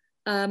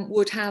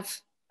would have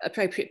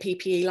appropriate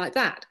PPE like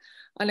that.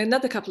 And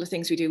another couple of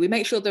things we do, we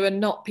make sure there are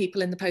not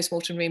people in the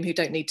post-mortem room who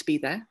don't need to be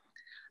there.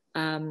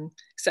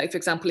 So, for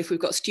example, if we've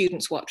got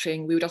students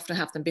watching, we would often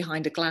have them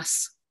behind a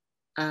glass,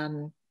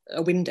 a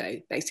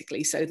window,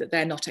 basically, so that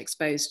they're not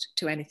exposed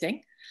to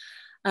anything.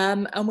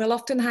 And we'll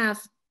often have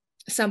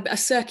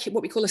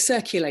what we call a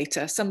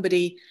circulator,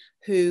 somebody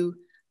who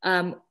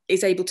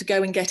is able to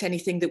go and get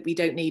anything that we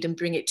don't need and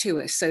bring it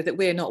to us, so that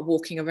we're not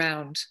walking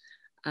around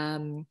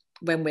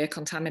when we're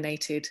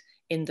contaminated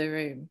in the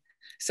room.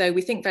 So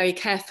we think very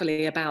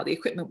carefully about the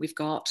equipment we've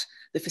got,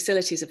 the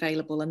facilities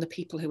available, and the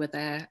people who are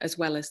there, as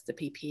well as the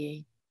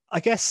PPE. I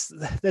guess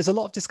there's a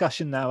lot of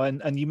discussion now,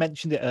 and you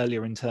mentioned it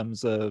earlier in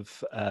terms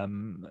of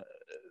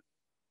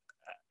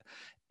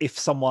if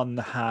someone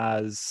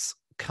has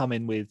come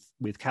in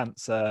with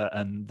cancer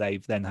and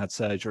they've then had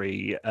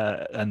surgery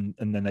and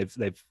then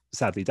they've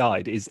sadly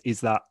died,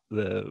 is that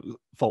the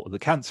fault of the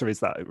cancer?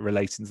 Is that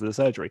relating to the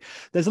surgery?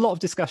 There's a lot of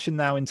discussion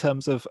now in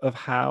terms of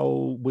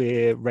how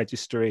we're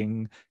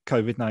registering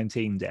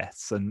COVID-19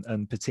 deaths,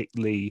 and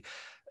particularly,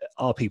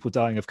 are people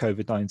dying of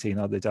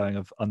COVID-19? Are they dying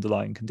of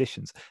underlying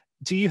conditions?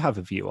 Do you have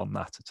a view on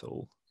that at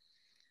all?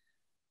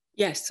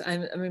 Yes,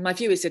 I mean, my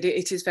view is that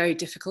it is very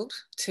difficult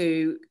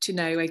to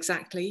know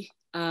exactly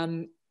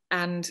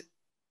and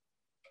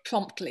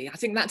promptly. I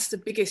think that's the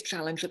biggest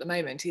challenge at the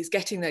moment, is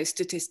getting those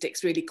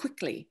statistics really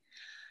quickly.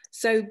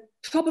 So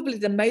probably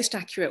the most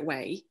accurate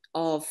way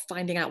of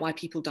finding out why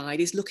people died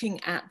is looking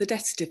at the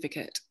death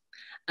certificate.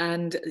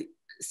 And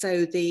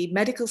so the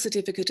medical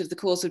certificate of the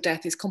cause of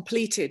death is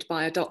completed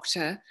by a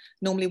doctor,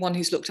 normally one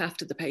who's looked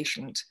after the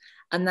patient.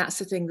 And that's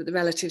the thing that the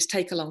relatives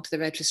take along to the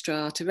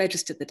registrar to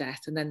register the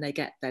death, and then they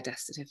get their death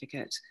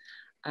certificate.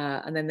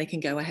 And then they can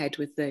go ahead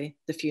with the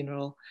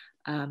funeral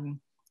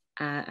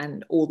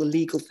and all the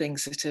legal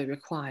things that are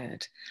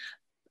required.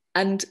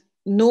 And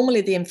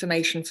normally the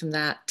information from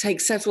that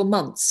takes several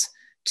months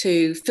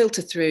to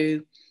filter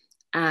through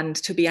and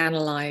to be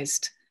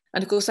analysed.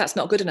 And of course, that's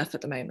not good enough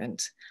at the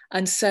moment.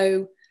 And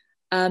so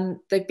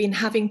they've been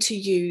having to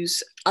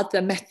use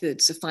other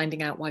methods of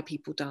finding out why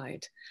people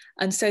died.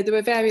 And so there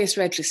are various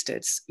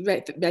registers.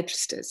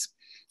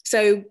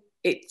 So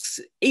it's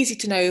easy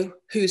to know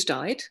who's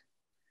died,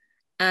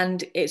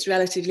 and it's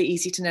relatively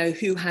easy to know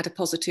who had a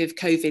positive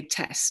COVID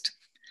test.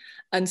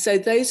 And so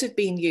those have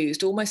been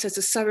used almost as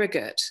a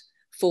surrogate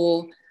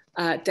for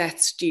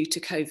deaths due to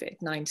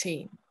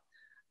COVID-19.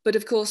 But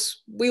of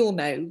course, we all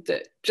know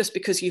that just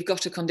because you've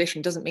got a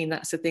condition doesn't mean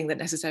that's the thing that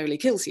necessarily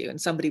kills you.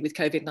 And somebody with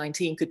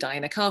COVID-19 could die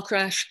in a car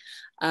crash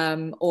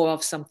or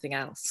of something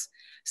else.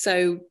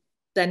 So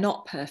they're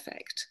not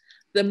perfect.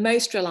 The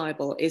most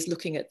reliable is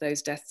looking at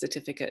those death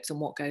certificates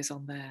and what goes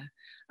on there,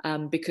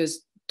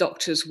 because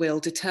doctors will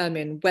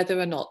determine whether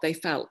or not they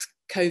felt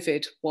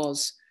COVID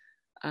was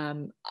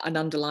an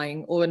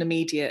underlying or an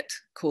immediate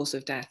cause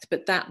of death.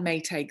 But that may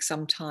take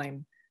some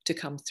time to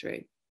come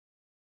through.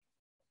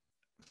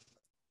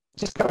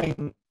 Just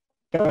going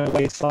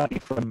away slightly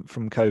from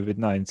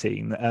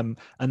COVID-19,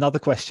 another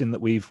question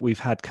that we've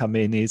had come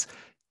in is,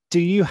 do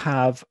you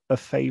have a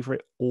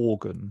favourite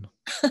organ?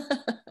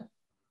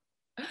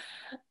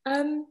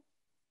 I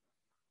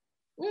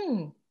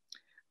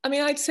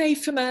mean, I'd say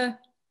from a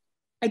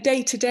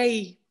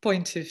day-to-day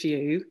point of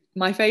view,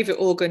 my favourite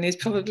organ is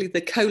probably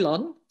the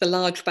colon, the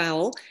large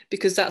bowel,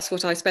 because that's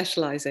what I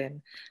specialise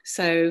in.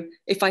 So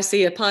if I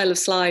see a pile of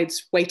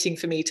slides waiting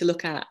for me to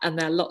look at, and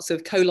there are lots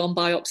of colon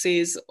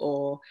biopsies,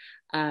 or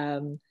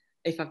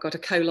if I've got a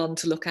colon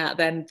to look at,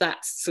 then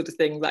that's sort of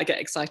thing that I get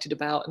excited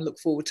about and look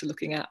forward to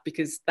looking at,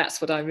 because that's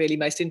what I'm really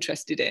most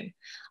interested in.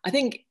 I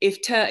think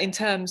in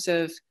terms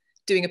of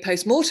doing a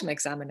post-mortem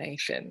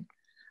examination,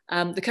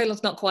 the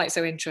colon's not quite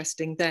so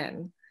interesting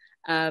then.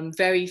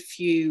 Very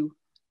few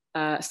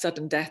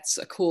sudden deaths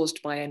are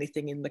caused by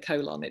anything in the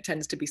colon. It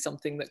tends to be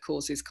something that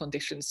causes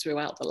conditions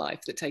throughout the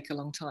life that take a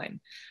long time.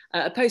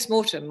 At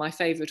post-mortem, my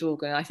favourite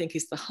organ, I think,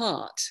 is the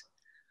heart.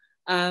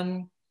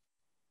 And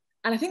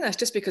I think that's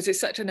just because it's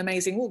such an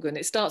amazing organ.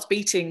 It starts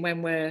beating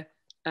when we're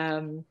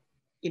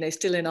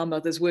still in our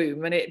mother's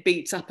womb, and it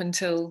beats up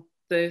until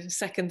the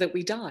second that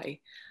we die.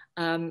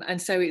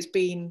 And so it's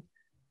been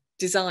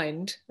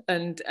designed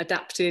and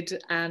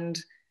adapted and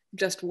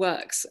just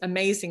works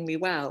amazingly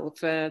well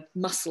for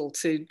muscle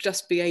to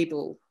just be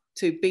able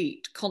to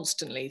beat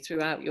constantly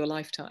throughout your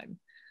lifetime.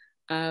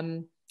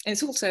 And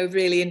it's also a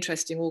really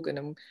interesting organ,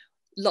 and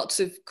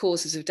lots of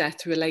causes of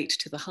death relate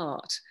to the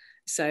heart.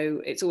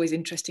 So it's always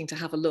interesting to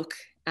have a look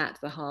at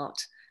the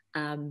heart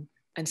and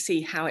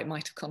see how it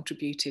might have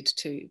contributed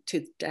to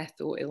death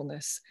or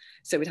illness.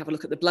 So we'd have a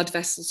look at the blood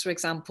vessels, for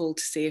example,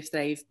 to see if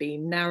they've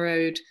been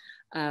narrowed,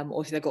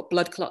 or if they've got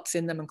blood clots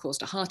in them and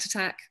caused a heart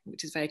attack,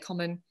 which is very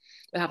common.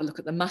 We'll have a look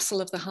at the muscle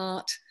of the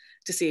heart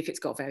to see if it's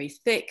got very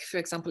thick. For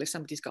example, if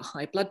somebody's got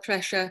high blood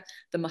pressure,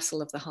 the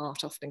muscle of the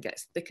heart often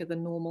gets thicker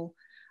than normal.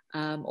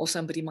 Or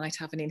somebody might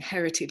have an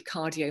inherited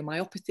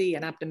cardiomyopathy,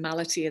 an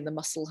abnormality in the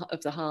muscle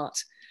of the heart.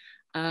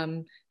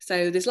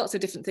 So there's lots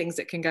of different things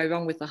that can go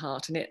wrong with the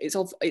heart, and it's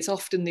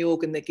often the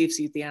organ that gives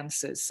you the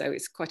answers. So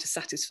it's quite a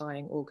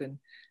satisfying organ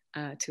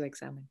to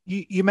examine.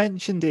 You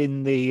mentioned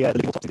in the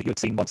liver autopsy that you had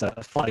seen once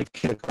a 5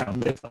 kilogram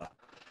liver.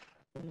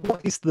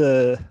 What is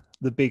the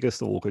the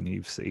biggest organ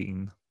you've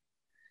seen?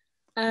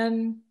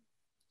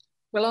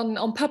 Well,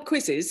 on pub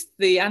quizzes,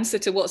 the answer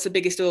to what's the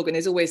biggest organ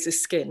is always the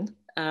skin.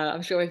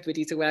 I'm sure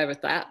everybody's aware of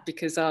that,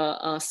 because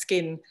our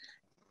skin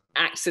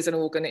acts as an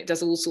organ. It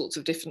does all sorts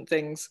of different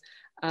things.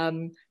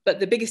 But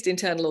the biggest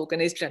internal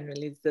organ is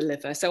generally the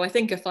liver. So I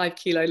think a 5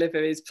 kilo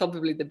liver is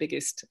probably the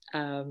biggest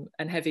and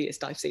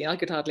heaviest I've seen. I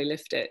could hardly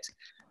lift it.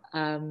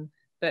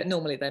 But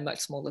normally they're much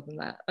smaller than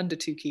that, under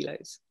 2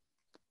 kilos.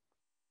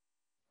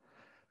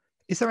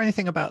 Is there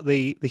anything about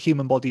the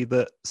human body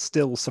that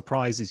still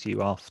surprises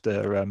you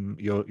after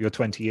your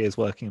 20 years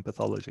working in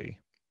pathology?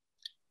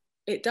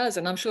 It does,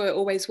 and I'm sure it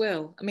always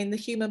will. I mean, the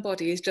human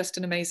body is just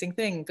an amazing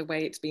thing, the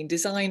way it's been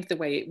designed, the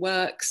way it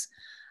works,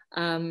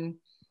 and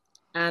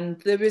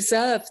the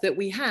reserve that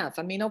we have.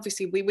 I mean,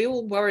 obviously, we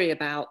all worry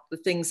about the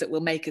things that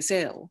will make us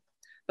ill,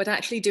 but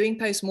actually doing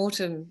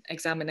post-mortem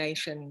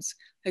examinations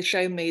has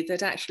shown me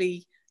that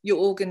actually your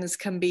organs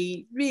can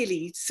be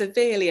really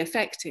severely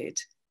affected,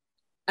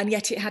 and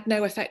yet it had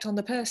no effect on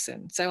the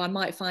person. So I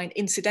might find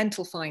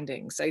incidental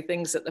findings, so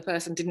things that the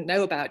person didn't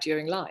know about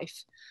during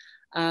life.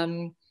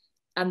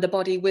 And the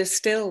body was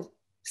still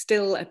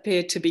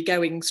appeared to be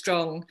going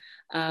strong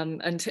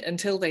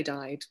until they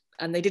died.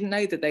 And they didn't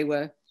know that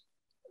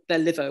their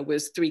liver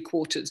was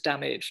 3/4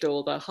 damaged,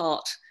 or the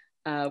heart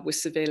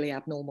was severely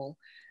abnormal.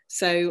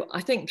 So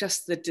I think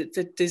just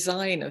the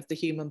design of the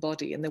human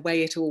body and the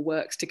way it all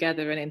works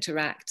together and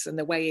interacts, and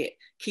the way it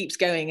keeps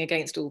going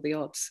against all the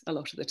odds a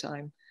lot of the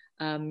time,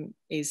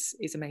 is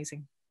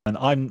amazing. And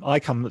I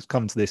come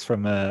to this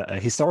from a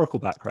historical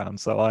background,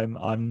 so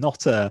I'm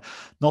not a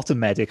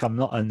medic, I'm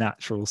not a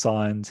natural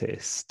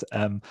scientist,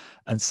 and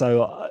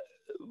so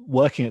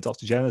working at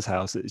Dr. Jenner's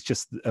house, it's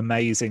just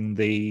amazing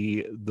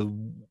the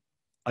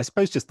I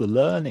suppose just the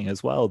learning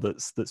as well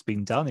that's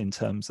been done in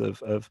terms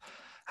of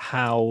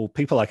how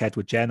people like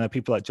Edward Jenner,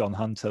 people like John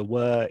Hunter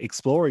were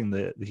exploring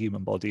the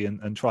human body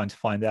and trying to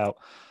find out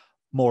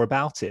more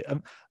about it.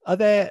 Are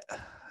there,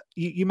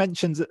 you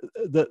mentioned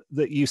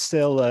that you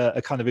still are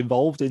kind of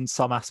involved in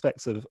some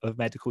aspects of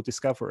medical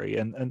discovery,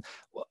 and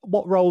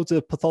what role do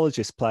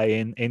pathologists play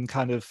in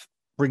kind of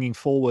bringing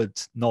forward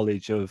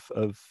knowledge of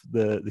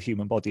the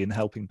human body and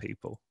helping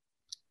people?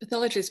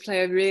 Pathologists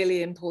play a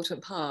really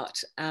important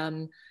part.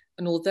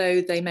 And although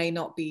they may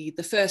not be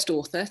the first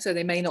author, so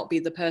they may not be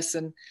the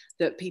person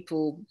that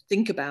people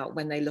think about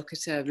when they look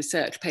at a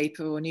research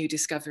paper or new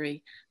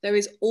discovery, there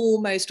is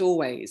almost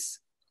always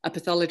a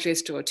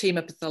pathologist or a team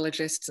of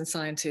pathologists and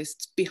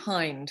scientists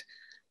behind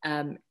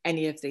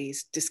any of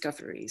these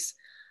discoveries.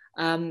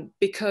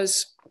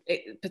 Because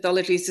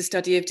pathology is the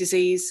study of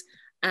disease,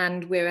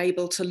 and we're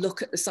able to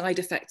look at the side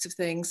effects of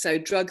things. So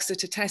drugs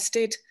that are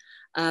tested,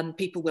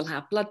 people will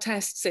have blood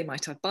tests, they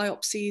might have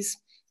biopsies.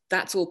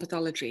 That's all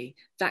pathology.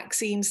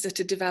 Vaccines that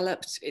are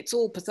developed, it's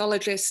all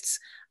pathologists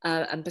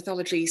and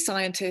pathology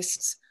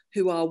scientists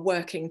who are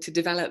working to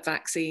develop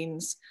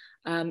vaccines.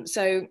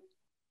 So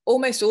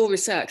almost all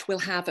research will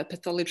have a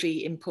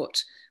pathology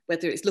input,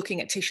 whether it's looking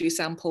at tissue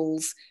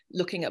samples,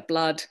 looking at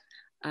blood,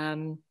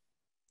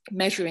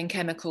 measuring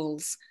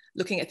chemicals,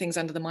 looking at things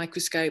under the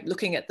microscope,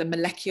 looking at the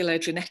molecular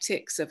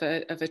genetics of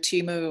a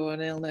tumor or an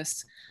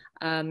illness.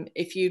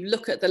 If you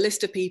look at the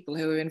list of people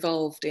who are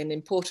involved in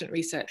important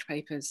research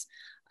papers,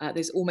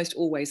 there's almost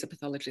always a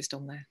pathologist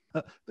on there.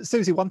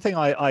 Suzy, one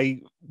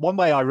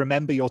way I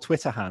remember your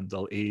Twitter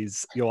handle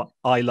is your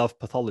 "I love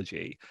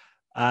pathology,"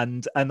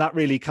 and that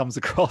really comes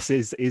across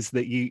is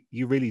that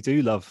you really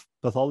do love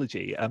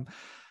pathology.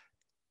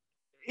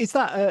 Is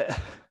that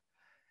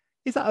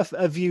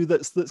a view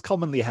that's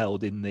commonly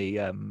held in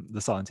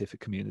the scientific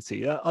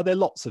community? Are there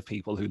lots of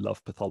people who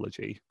love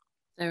pathology?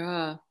 There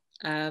are,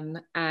 and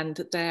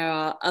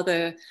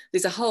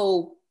there's a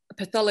whole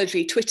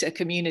pathology Twitter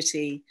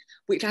community,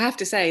 which I have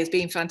to say has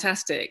been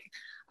fantastic.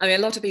 I mean,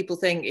 a lot of people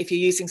think if you're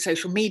using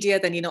social media,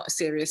 then you're not a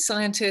serious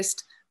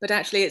scientist, but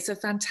actually it's a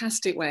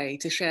fantastic way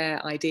to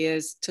share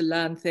ideas, to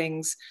learn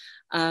things.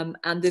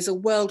 And there's a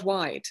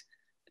worldwide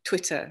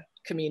Twitter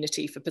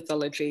community for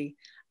pathology.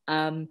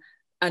 And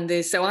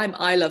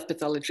I love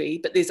pathology,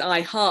 but there's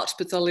I heart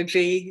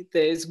pathology,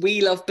 there's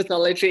we love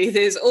pathology,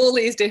 there's all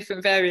these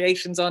different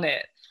variations on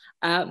it.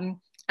 And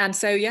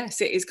so,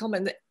 yes, it is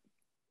common that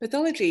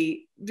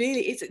pathology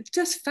really is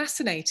just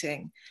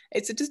fascinating.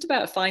 It's just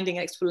about finding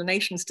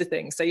explanations to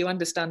things so you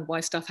understand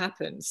why stuff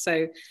happens.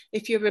 So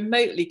if you're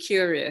remotely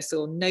curious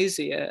or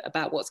nosy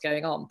about what's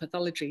going on,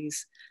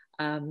 pathology's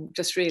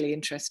just really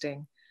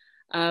interesting.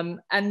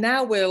 And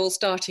now we're all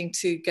starting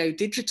to go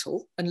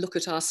digital and look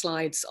at our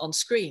slides on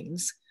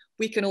screens.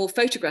 We can all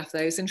photograph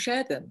those and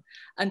share them.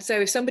 And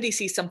so if somebody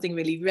sees something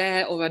really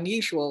rare or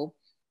unusual,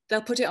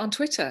 they'll put it on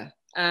Twitter.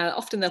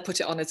 Often they'll put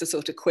it on as a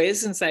sort of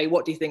quiz and say,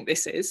 what do you think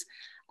this is?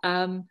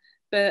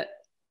 But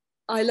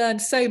I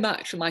learned so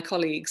much from my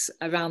colleagues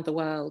around the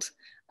world.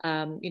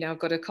 I've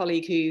got a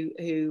colleague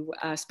who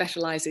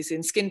specializes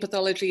in skin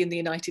pathology in the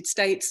United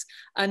States.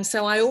 And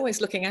so I'm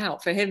always looking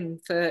out for him,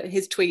 for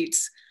his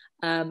tweets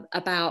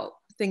about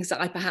things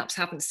that I perhaps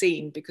haven't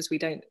seen because we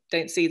don't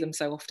see them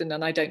so often,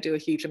 and I don't do a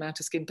huge amount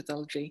of skin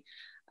pathology.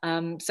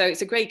 So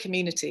it's a great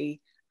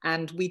community,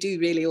 and we do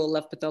really all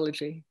love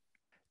pathology.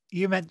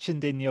 You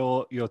mentioned in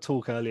your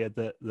talk earlier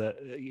that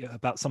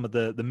about some of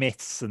the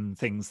myths and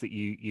things that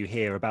you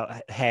hear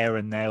about hair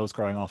and nails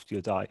growing after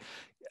you die.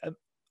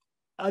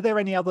 Are there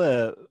any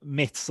other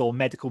myths or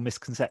medical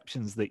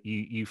misconceptions that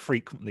you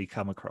frequently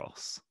come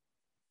across?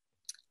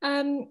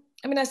 I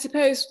mean, I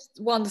suppose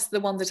one's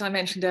the one that I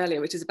mentioned earlier,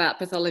 which is about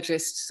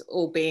pathologists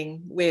all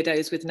being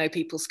weirdos with no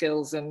people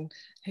skills and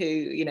who,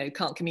 you know,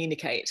 can't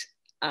communicate.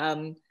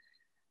 And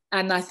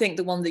I think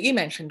the one that you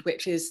mentioned,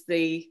 which is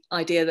the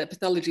idea that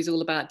pathology is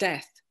all about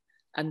death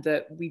and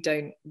that we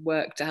don't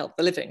work to help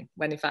the living,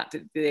 when in fact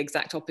the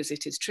exact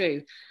opposite is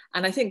true.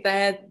 And I think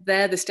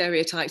they're the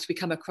stereotypes we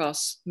come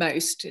across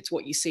most. It's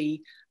what you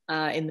see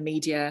in the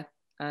media,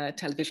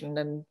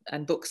 television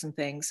and books and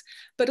things,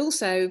 but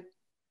also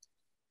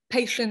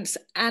patients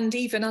and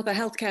even other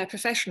healthcare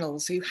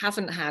professionals who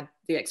haven't had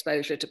the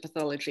exposure to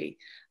pathology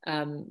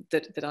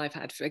that I've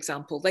had, for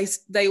example,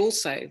 they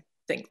also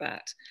think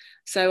that.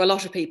 So a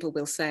lot of people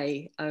will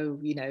say, oh,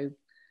 you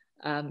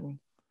know,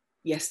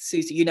 yes,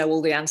 Suzy, you know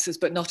all the answers,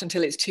 but not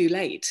until it's too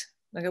late.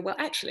 And I go, well,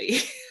 actually,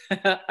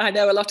 I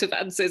know a lot of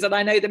answers, and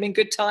I know them in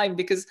good time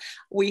because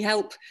we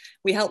help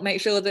make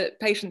sure that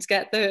patients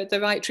get the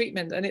right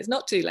treatment and it's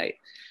not too late.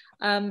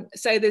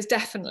 So there's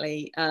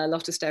definitely a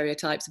lot of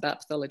stereotypes about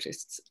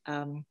pathologists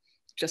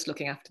just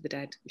looking after the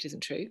dead, which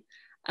isn't true.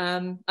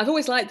 I've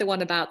always liked the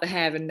one about the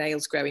hair and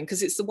nails growing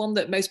because it's the one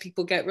that most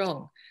people get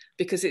wrong,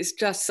 because it's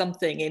just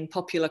something in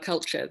popular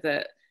culture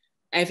that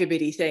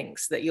everybody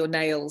thinks that your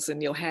nails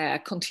and your hair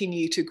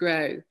continue to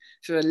grow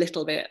for a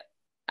little bit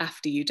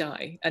after you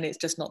die, and it's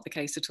just not the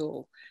case at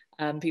all.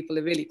 People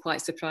are really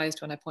quite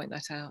surprised when I point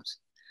that out.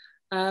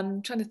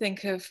 I'm trying to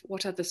think of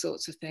what other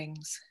sorts of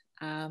things.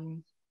 I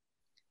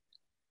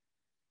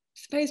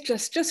suppose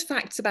just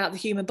facts about the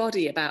human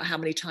body, about how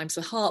many times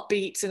the heart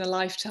beats in a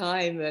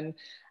lifetime. And,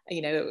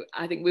 you know,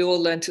 I think we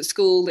all learned at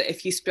school that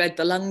if you spread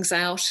the lungs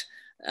out,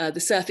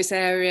 the surface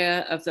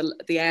area of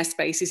the air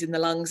spaces in the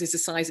lungs is the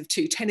size of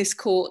 2 tennis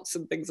courts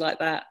and things like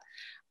that.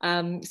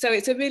 So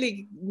it's a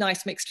really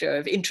nice mixture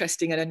of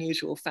interesting and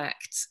unusual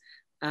facts.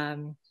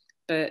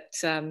 But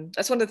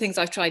that's one of the things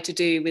I've tried to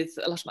do with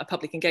a lot of my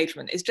public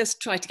engagement, is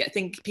just try to get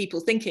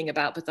people thinking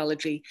about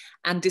pathology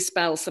and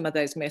dispel some of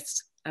those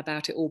myths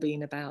about it all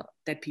being about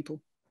dead people.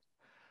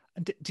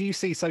 And do you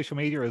see social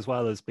media as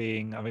well as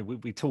being, I mean,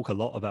 we talk a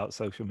lot about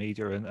social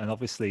media, and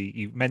obviously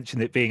you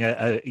mentioned it being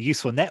a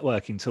useful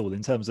networking tool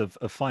in terms of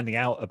finding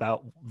out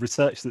about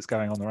research that's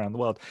going on around the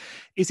world.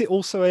 Is it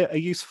also a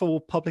useful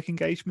public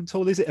engagement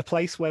tool? Is it a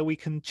place where we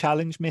can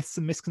challenge myths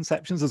and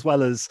misconceptions, as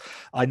well as,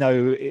 I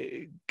know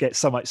it gets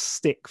so much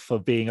stick for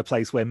being a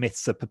place where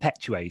myths are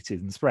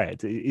perpetuated and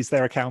spread? Is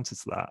there a counter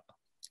to that?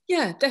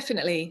 Yeah,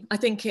 definitely. I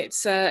think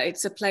it's a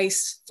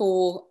place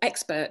for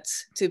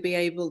experts to be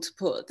able to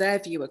put their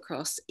view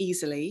across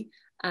easily,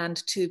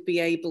 and to be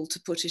able to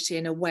put it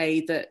in a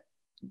way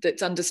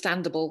that's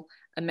understandable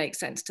and makes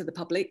sense to the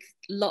public.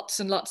 Lots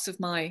and lots of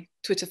my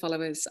Twitter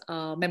followers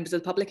are members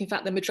of the public. In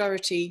fact, the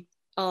majority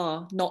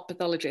are not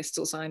pathologists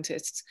or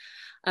scientists.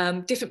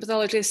 Different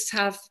pathologists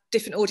have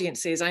different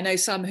audiences. I know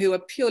some who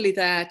are purely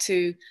there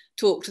to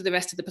talk to the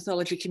rest of the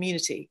pathology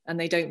community, and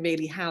they don't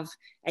really have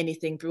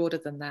anything broader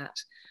than that.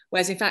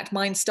 Whereas in fact,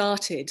 mine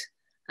started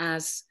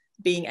as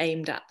being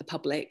aimed at the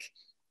public,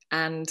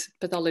 and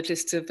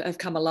pathologists have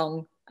come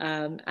along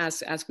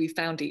as we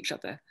found each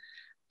other.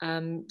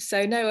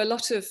 So no, a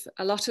lot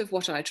of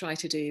what I try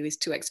to do is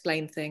to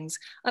explain things.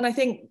 And I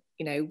think,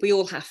 you know, we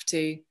all have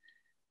to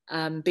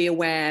be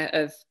aware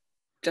of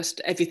just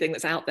everything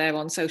that's out there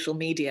on social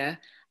media,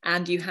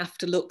 and you have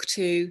to look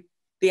to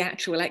the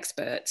actual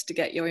experts to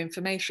get your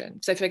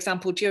information. So for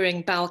example,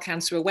 during Bowel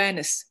Cancer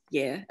Awareness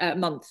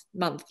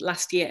month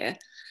last year,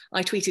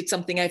 I tweeted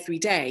something every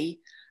day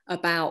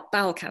about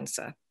bowel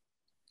cancer.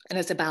 And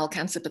as a bowel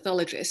cancer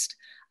pathologist,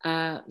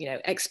 you know,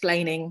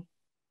 explaining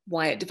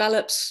why it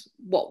develops,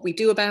 what we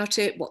do about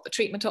it, what the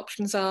treatment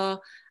options are,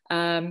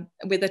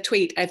 with a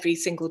tweet every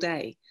single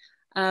day.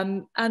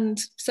 And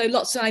so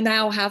I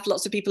now have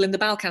lots of people in the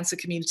bowel cancer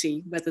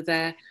community, whether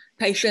they're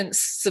patients,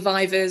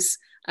 survivors,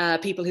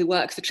 people who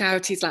work for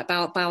charities like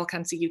Bowel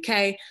Cancer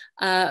UK.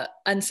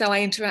 And so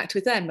I interact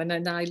with them, and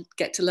then I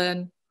get to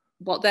learn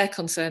what their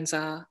concerns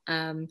are.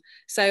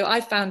 So I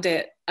found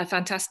it a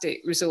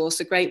fantastic resource,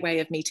 a great way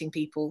of meeting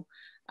people,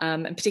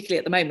 and particularly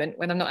at the moment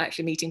when I'm not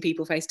actually meeting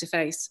people face to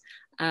face.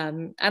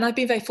 And I've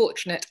been very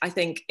fortunate, I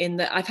think, in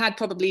that I've had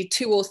probably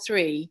 2 or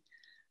 3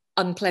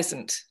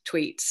 unpleasant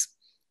tweets,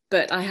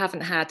 but I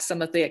haven't had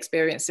some of the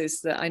experiences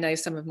that I know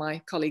some of my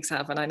colleagues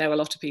have, and I know a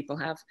lot of people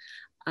have,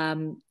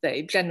 that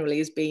it generally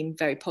has been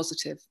very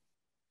positive.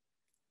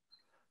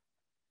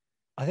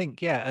 I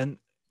think, yeah. And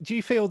do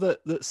you feel that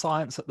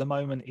science at the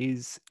moment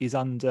is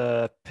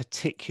under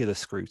particular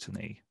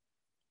scrutiny?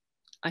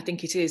 I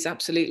think it is,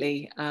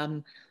 absolutely.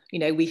 You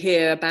know, we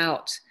hear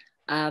about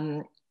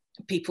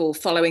people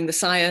following the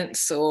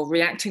science or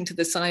reacting to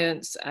the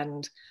science,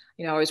 and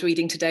You know, I was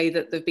reading today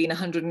that there've been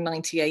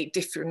 198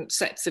 different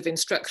sets of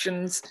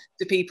instructions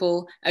to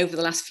people over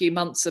the last few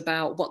months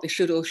about what they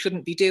should or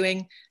shouldn't be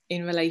doing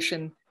in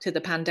relation to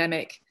the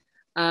pandemic.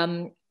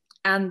 And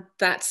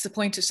that's the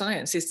point of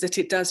science, is that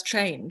it does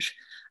change,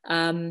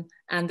 and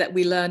that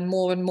we learn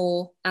more and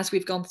more as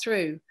we've gone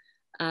through.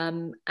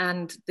 And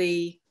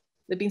there's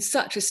been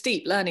such a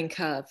steep learning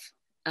curve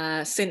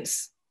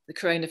since the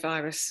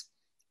coronavirus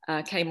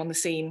came on the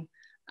scene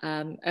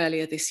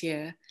earlier this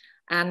year.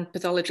 And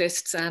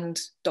pathologists and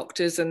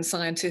doctors and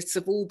scientists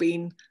have all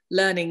been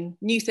learning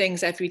new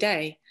things every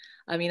day.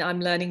 I mean, I'm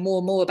learning more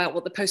and more about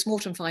what the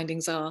post-mortem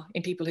findings are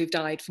in people who've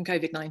died from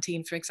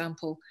COVID-19, for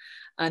example.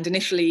 And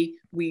initially,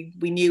 we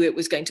knew it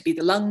was going to be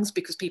the lungs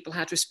because people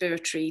had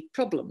respiratory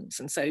problems.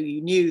 And so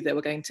you knew there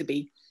were going to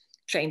be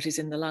changes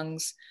in the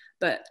lungs.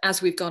 But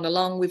as we've gone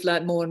along, we've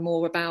learned more and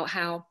more about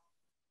how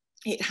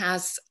it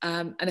has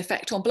an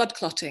effect on blood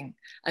clotting.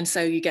 And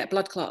so you get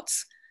blood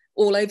clots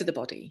all over the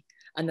body.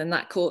 And then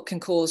that can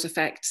cause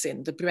effects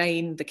in the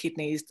brain, the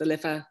kidneys, the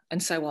liver,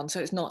 and so on. So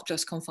it's not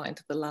just confined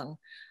to the lung.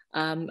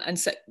 And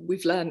so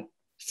we've learned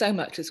so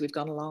much as we've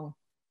gone along.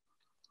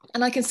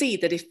 And I can see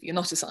that if you're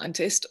not a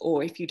scientist,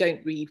 or if you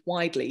don't read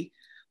widely,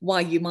 why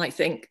you might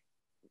think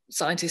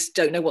scientists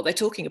don't know what they're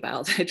talking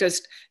about. They're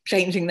just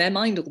changing their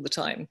mind all the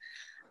time.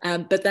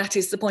 But that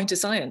is the point of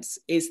science,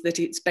 is that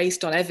it's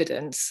based on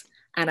evidence.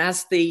 And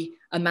as the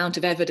amount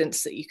of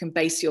evidence that you can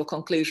base your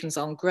conclusions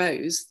on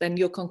grows, then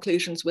your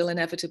conclusions will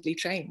inevitably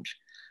change.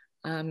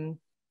 So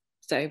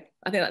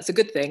I think that's a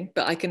good thing,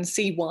 but I can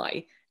see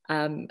why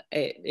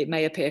it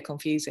may appear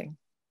confusing.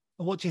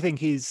 What do you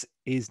think is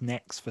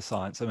next for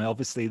science? I mean,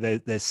 obviously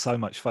there's so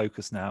much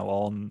focus now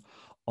on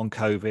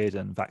COVID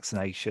and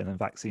vaccination and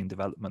vaccine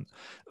development.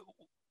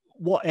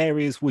 What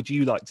areas would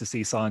you like to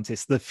see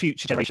scientists, the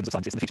future generations of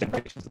scientists, the future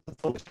generations of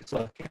pathologists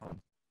working on?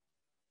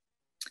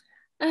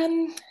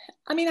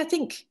 I mean, I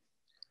think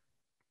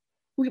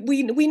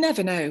we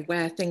never know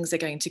where things are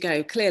going to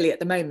go. Clearly, at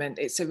the moment,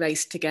 it's a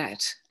race to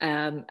get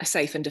a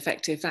safe and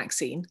effective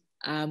vaccine.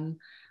 And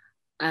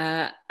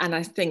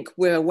I think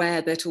we're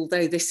aware that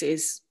although this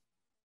is,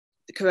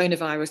 the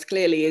coronavirus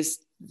clearly is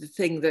the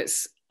thing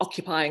that's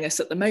occupying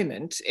us at the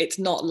moment, it's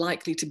not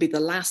likely to be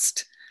the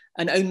last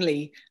and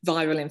only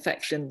viral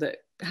infection that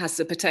has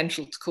the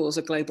potential to cause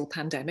a global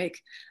pandemic.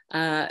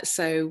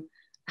 So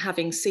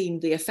having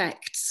seen the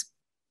effects,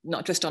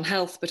 not just on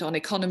health, but on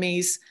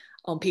economies,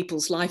 on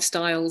people's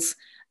lifestyles,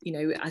 you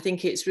know, I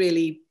think it's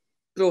really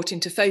brought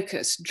into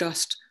focus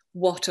just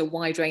what a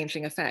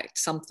wide-ranging effect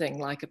something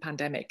like a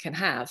pandemic can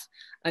have.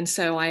 And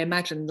so I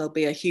imagine there'll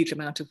be a huge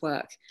amount of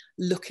work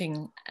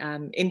looking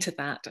into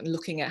that and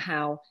looking at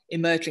how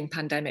emerging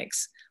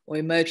pandemics or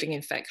emerging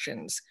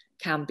infections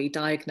can be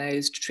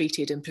diagnosed,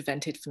 treated, and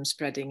prevented from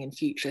spreading in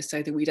future,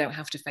 so that we don't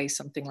have to face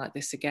something like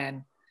this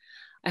again.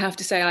 I have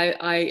to say,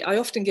 I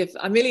often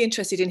I'm really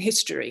interested in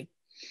history.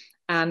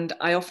 And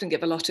I often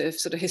give a lot of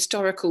sort of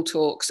historical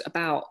talks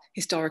about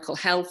historical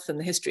health and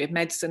the history of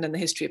medicine and the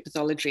history of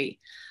pathology.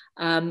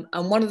 And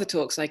one of the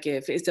talks I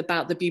give is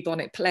about the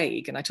bubonic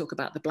plague. And I talk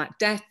about the Black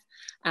Death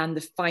and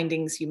the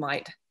findings you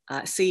might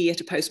see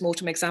at a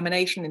post-mortem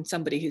examination in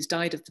somebody who's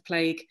died of the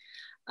plague.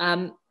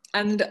 And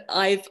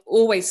I've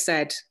always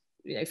said,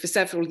 you know, for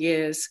several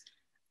years,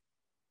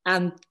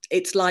 and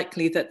it's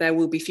likely that there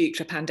will be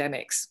future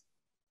pandemics,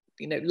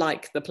 you know,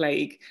 like the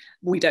plague.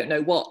 We don't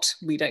know what,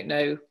 we don't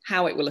know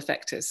how it will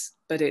affect us,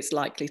 but it's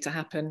likely to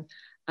happen.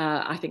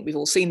 I think we've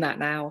all seen that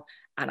now,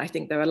 and I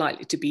think there are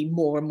likely to be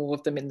more and more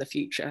of them in the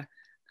future,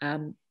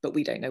 but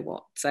we don't know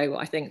what. So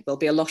I think there'll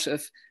be a lot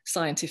of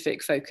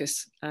scientific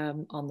focus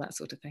on that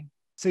sort of thing.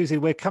 Suzy,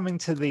 we're coming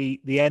to the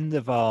end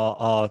of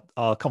our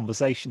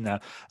conversation now.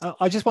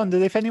 I just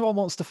wondered if anyone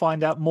wants to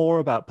find out more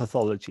about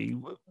pathology,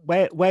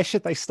 where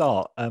should they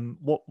start?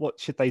 What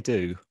should they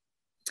do?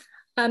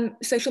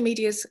 Social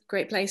media is a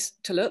great place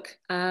to look.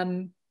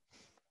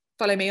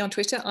 Follow me on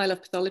Twitter, I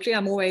Love Pathology.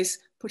 I'm always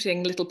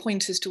putting little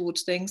pointers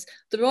towards things.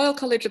 The Royal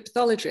College of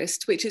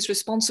Pathologists, which is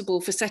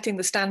responsible for setting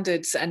the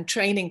standards and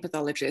training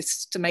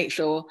pathologists to make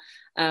sure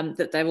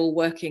that they're all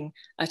working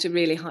at a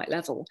really high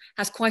level,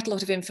 has quite a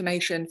lot of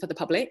information for the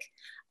public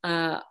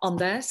on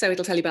there. So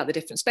it'll tell you about the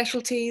different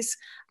specialties.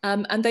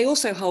 And they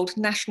also hold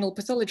National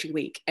Pathology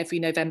Week every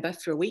November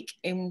for a week,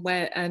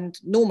 and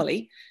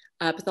normally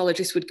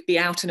pathologists would be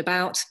out and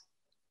about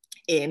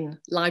in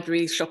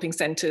libraries, shopping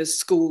centres,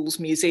 schools,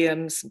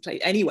 museums,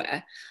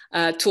 anywhere,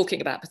 talking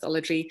about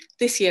pathology.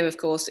 This year, of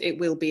course, it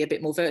will be a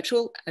bit more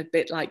virtual, a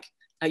bit like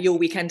your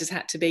weekend has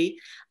had to be,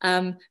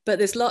 but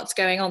there's lots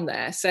going on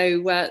there.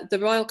 So the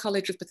Royal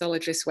College of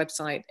Pathologists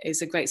website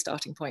is a great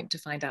starting point to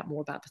find out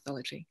more about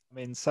pathology. I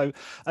mean, so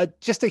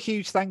just a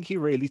huge thank you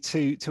really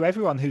to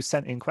everyone who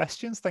sent in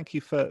questions. Thank you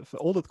for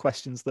all of the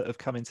questions that have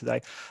come in today.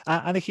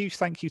 And a huge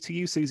thank you to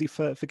you, Suzy,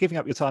 for giving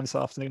up your time this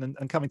afternoon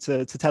and coming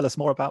to tell us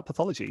more about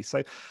pathology.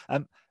 So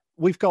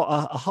we've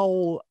got a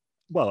whole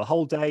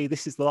day.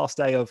 This is the last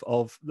day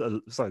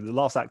the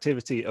last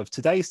activity of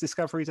today's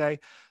Discovery Day.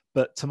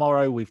 But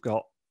tomorrow we've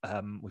got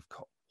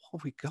what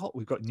have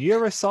we've got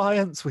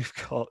neuroscience, we've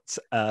got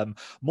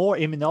more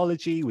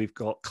immunology, we've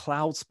got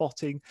cloud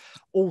spotting,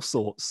 all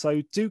sorts.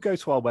 So do go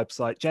to our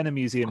website,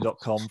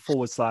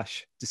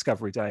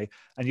 jennermuseum.com/Discovery Day,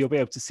 and you'll be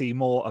able to see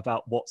more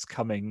about what's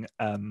coming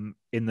in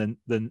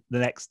the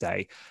next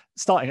day,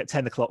 starting at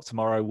 10 o'clock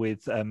tomorrow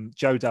with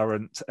Joe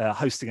Durrant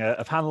hosting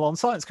a panel on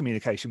science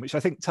communication, which I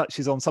think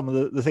touches on some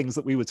of the things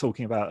that we were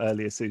talking about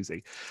earlier,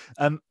 Suzy.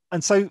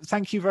 And so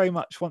thank you very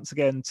much once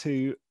again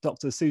to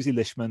Dr. Suzy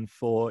Lishman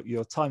for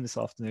your time this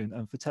afternoon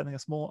and for telling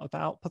us more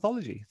about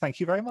pathology.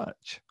 Thank you very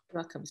much.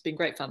 You're welcome. It's been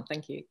great fun.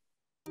 Thank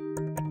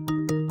you.